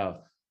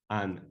AFL,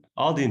 and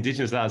all the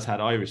Indigenous lads had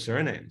Irish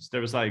surnames.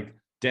 There was like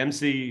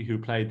Dempsey, who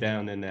played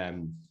down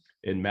in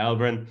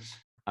Melbourne,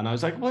 and I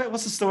was like,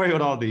 what's the story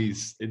with all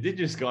these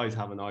Indigenous guys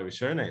having Irish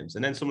surnames?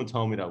 And then someone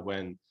told me that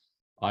when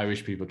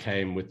Irish people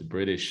came with the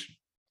British,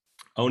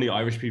 only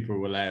Irish people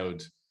were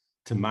allowed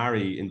to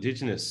marry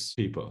Indigenous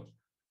people,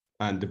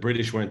 and the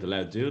British weren't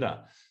allowed to do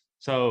that.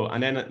 So,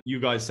 and then you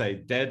guys say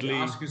deadly.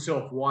 Ask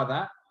yourself why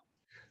that.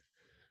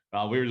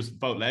 Well, we were just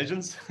both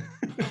legends.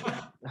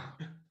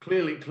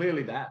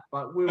 clearly that,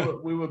 but we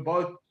were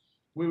both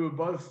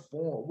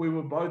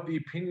the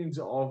opinions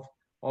of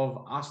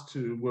us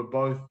two were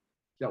both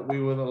that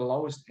we were the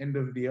lowest end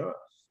of the earth.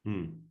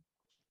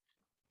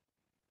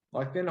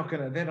 Like they're not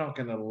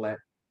gonna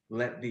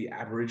let the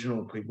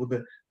Aboriginal people,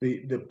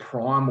 the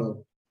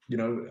primal,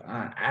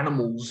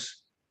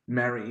 animals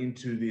marry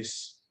into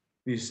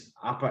this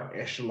upper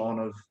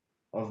echelon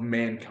of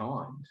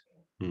mankind.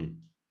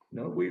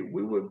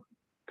 We were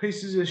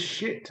pieces of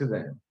shit to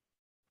them.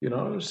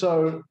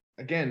 So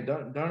again,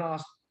 don't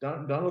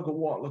look at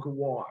what, look at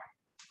why.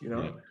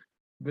 Yeah.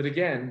 But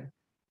again,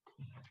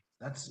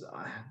 that's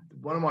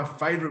one of my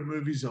favorite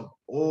movies of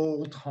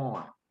all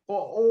time. For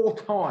all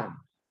time,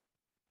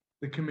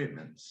 The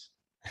Commitments.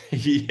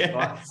 Yes.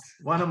 Right?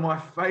 One of my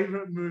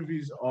favorite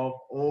movies of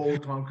all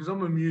time, because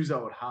I'm a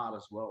muso at heart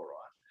as well, right?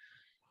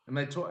 And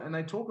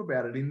they talk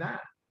about it in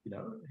that,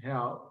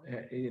 how the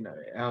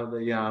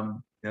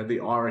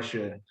Irish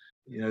are,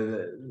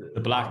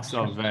 The blacks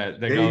of they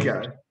there go you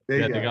go. There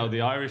yeah you they go. go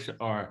the Irish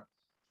or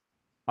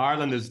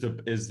Ireland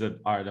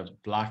are the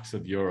blacks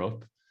of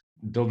Europe.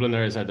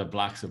 Dubliners are the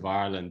blacks of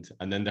Ireland,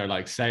 and then they're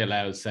like, say it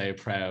loud, say it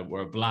proud.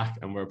 We're black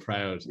and we're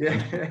proud.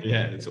 Yeah.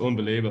 Yeah, it's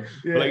unbelievable.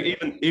 Yeah. But like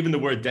even the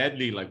word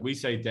deadly, like we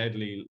say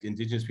deadly,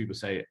 Indigenous people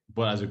say it,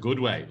 but as a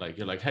good way. Like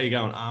you're like, hey, you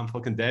going? I'm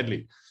fucking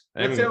deadly.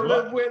 That's Everyone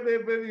how goes,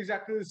 we're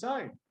exactly the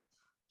same.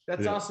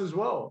 That's Yeah. us as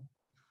well.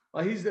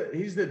 Like he's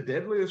the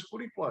deadliest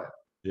footy player.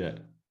 yeah.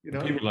 You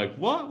know. People are like,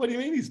 what? What do you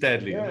mean he's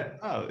deadly? I'm Yeah. like,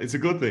 oh, it's a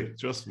good thing.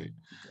 Trust me.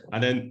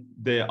 And then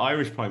the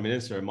Irish Prime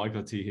Minister,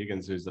 Michael T.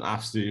 Higgins, who's an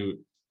absolute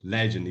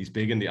legend. He's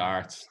big in the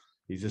arts.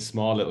 He's a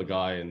small little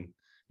guy and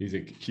he's a,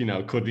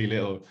 cuddly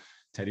little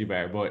teddy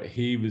bear. But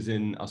he was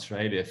in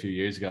Australia a few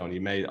years ago and he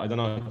made, I don't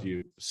know if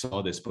you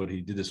saw this, but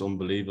he did this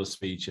unbelievable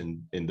speech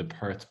in the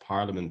Perth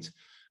Parliament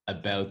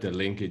about the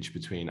linkage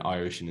between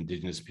Irish and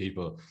Indigenous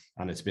people.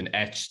 And it's been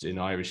etched in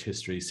Irish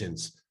history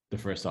since the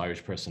first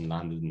Irish person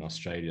landed in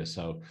Australia.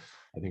 So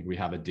I think we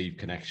have a deep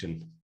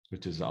connection,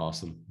 which is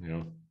awesome.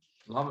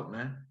 Love it,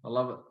 man. I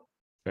love it.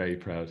 Very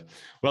proud.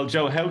 Well,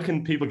 Joe, how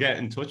can people get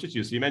in touch with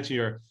you? So you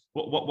mentioned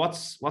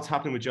what's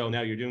happening with Joe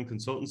now? You're doing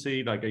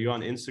consultancy. Like, are you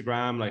on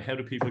Instagram? Like, how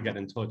do people get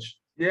in touch?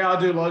 Yeah, I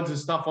do loads of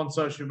stuff on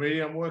social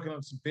media. I'm working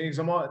on some things.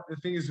 The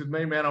thing is with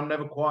me, man, I'm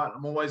never quiet.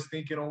 I'm always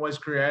thinking, always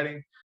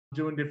creating,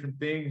 doing different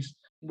things.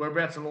 We're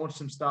about to launch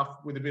some stuff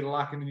with a bit of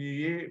luck in the new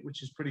year,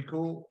 which is pretty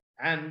cool.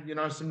 And,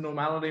 some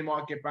normality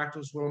might get back to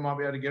us where we might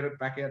be able to get it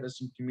back out to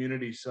some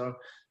community. So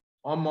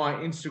on my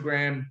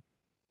Instagram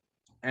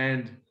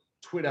and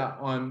Twitter,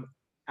 I'm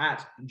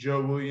at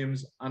Joe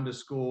Williams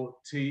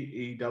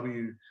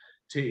 _TEW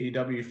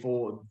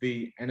for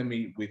the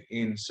enemy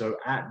within. So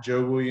at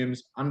Joe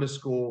Williams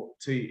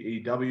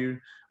 _TEW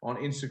on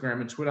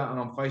Instagram and Twitter, and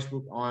on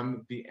Facebook,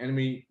 I'm the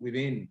enemy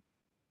within.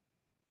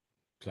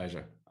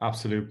 Pleasure.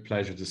 Absolute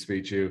pleasure to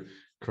speak to you.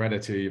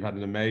 Credit to you. You've had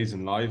an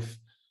amazing life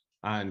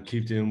and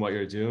keep doing what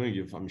you're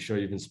doing. I'm sure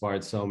you've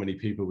inspired so many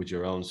people with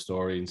your own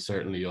story and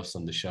certainly us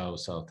on the show.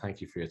 So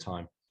thank you for your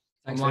time.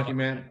 Thanks, I'm lucky,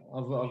 man.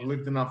 I've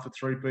lived enough for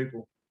 3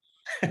 people.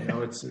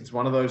 It's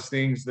one of those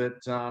things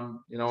that,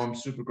 I'm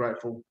super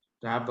grateful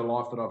to have the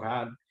life that I've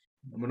had.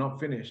 And we're not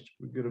finished.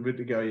 We've got a bit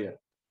to go yet.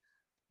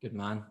 Good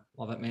man.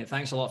 Love it, mate.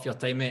 Thanks a lot for your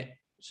time, mate.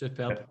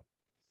 Superb. Yeah.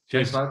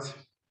 Cheers. Thanks, lads.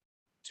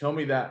 Tell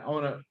me that. I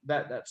want to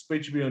that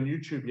speech will be on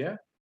YouTube, yeah?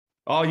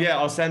 Oh yeah,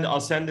 I'll send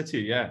it to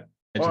you, yeah.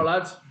 All right,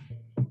 lads.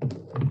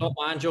 Top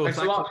man, Joe. Thanks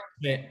a lot.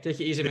 Mate. Take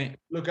it easy, mate.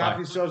 Look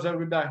after yourselves. Have a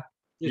good day.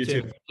 You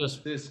too.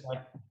 Cheers.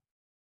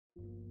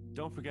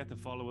 Don't forget to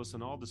follow us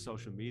on all the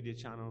social media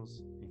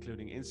channels,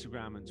 including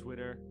Instagram and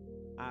Twitter,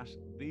 at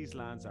These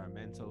Lads Are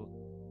Mental.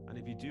 And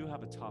if you do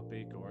have a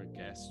topic or a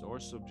guest or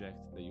subject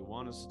that you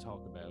want us to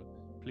talk about,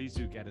 please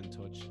do get in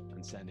touch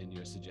and send in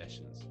your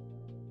suggestions.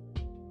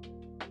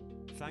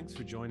 Thanks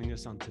for joining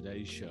us on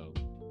today's show.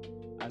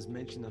 As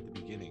mentioned at the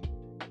beginning,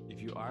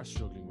 if you are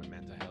struggling with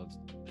mental health,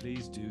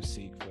 please do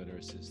seek further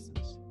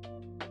assistance.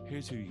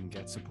 Here's who you can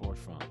get support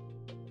from: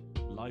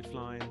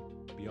 Lifeline,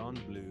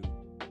 Beyond Blue,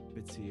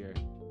 Bits Here,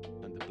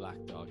 and the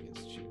Black Dog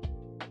Institute.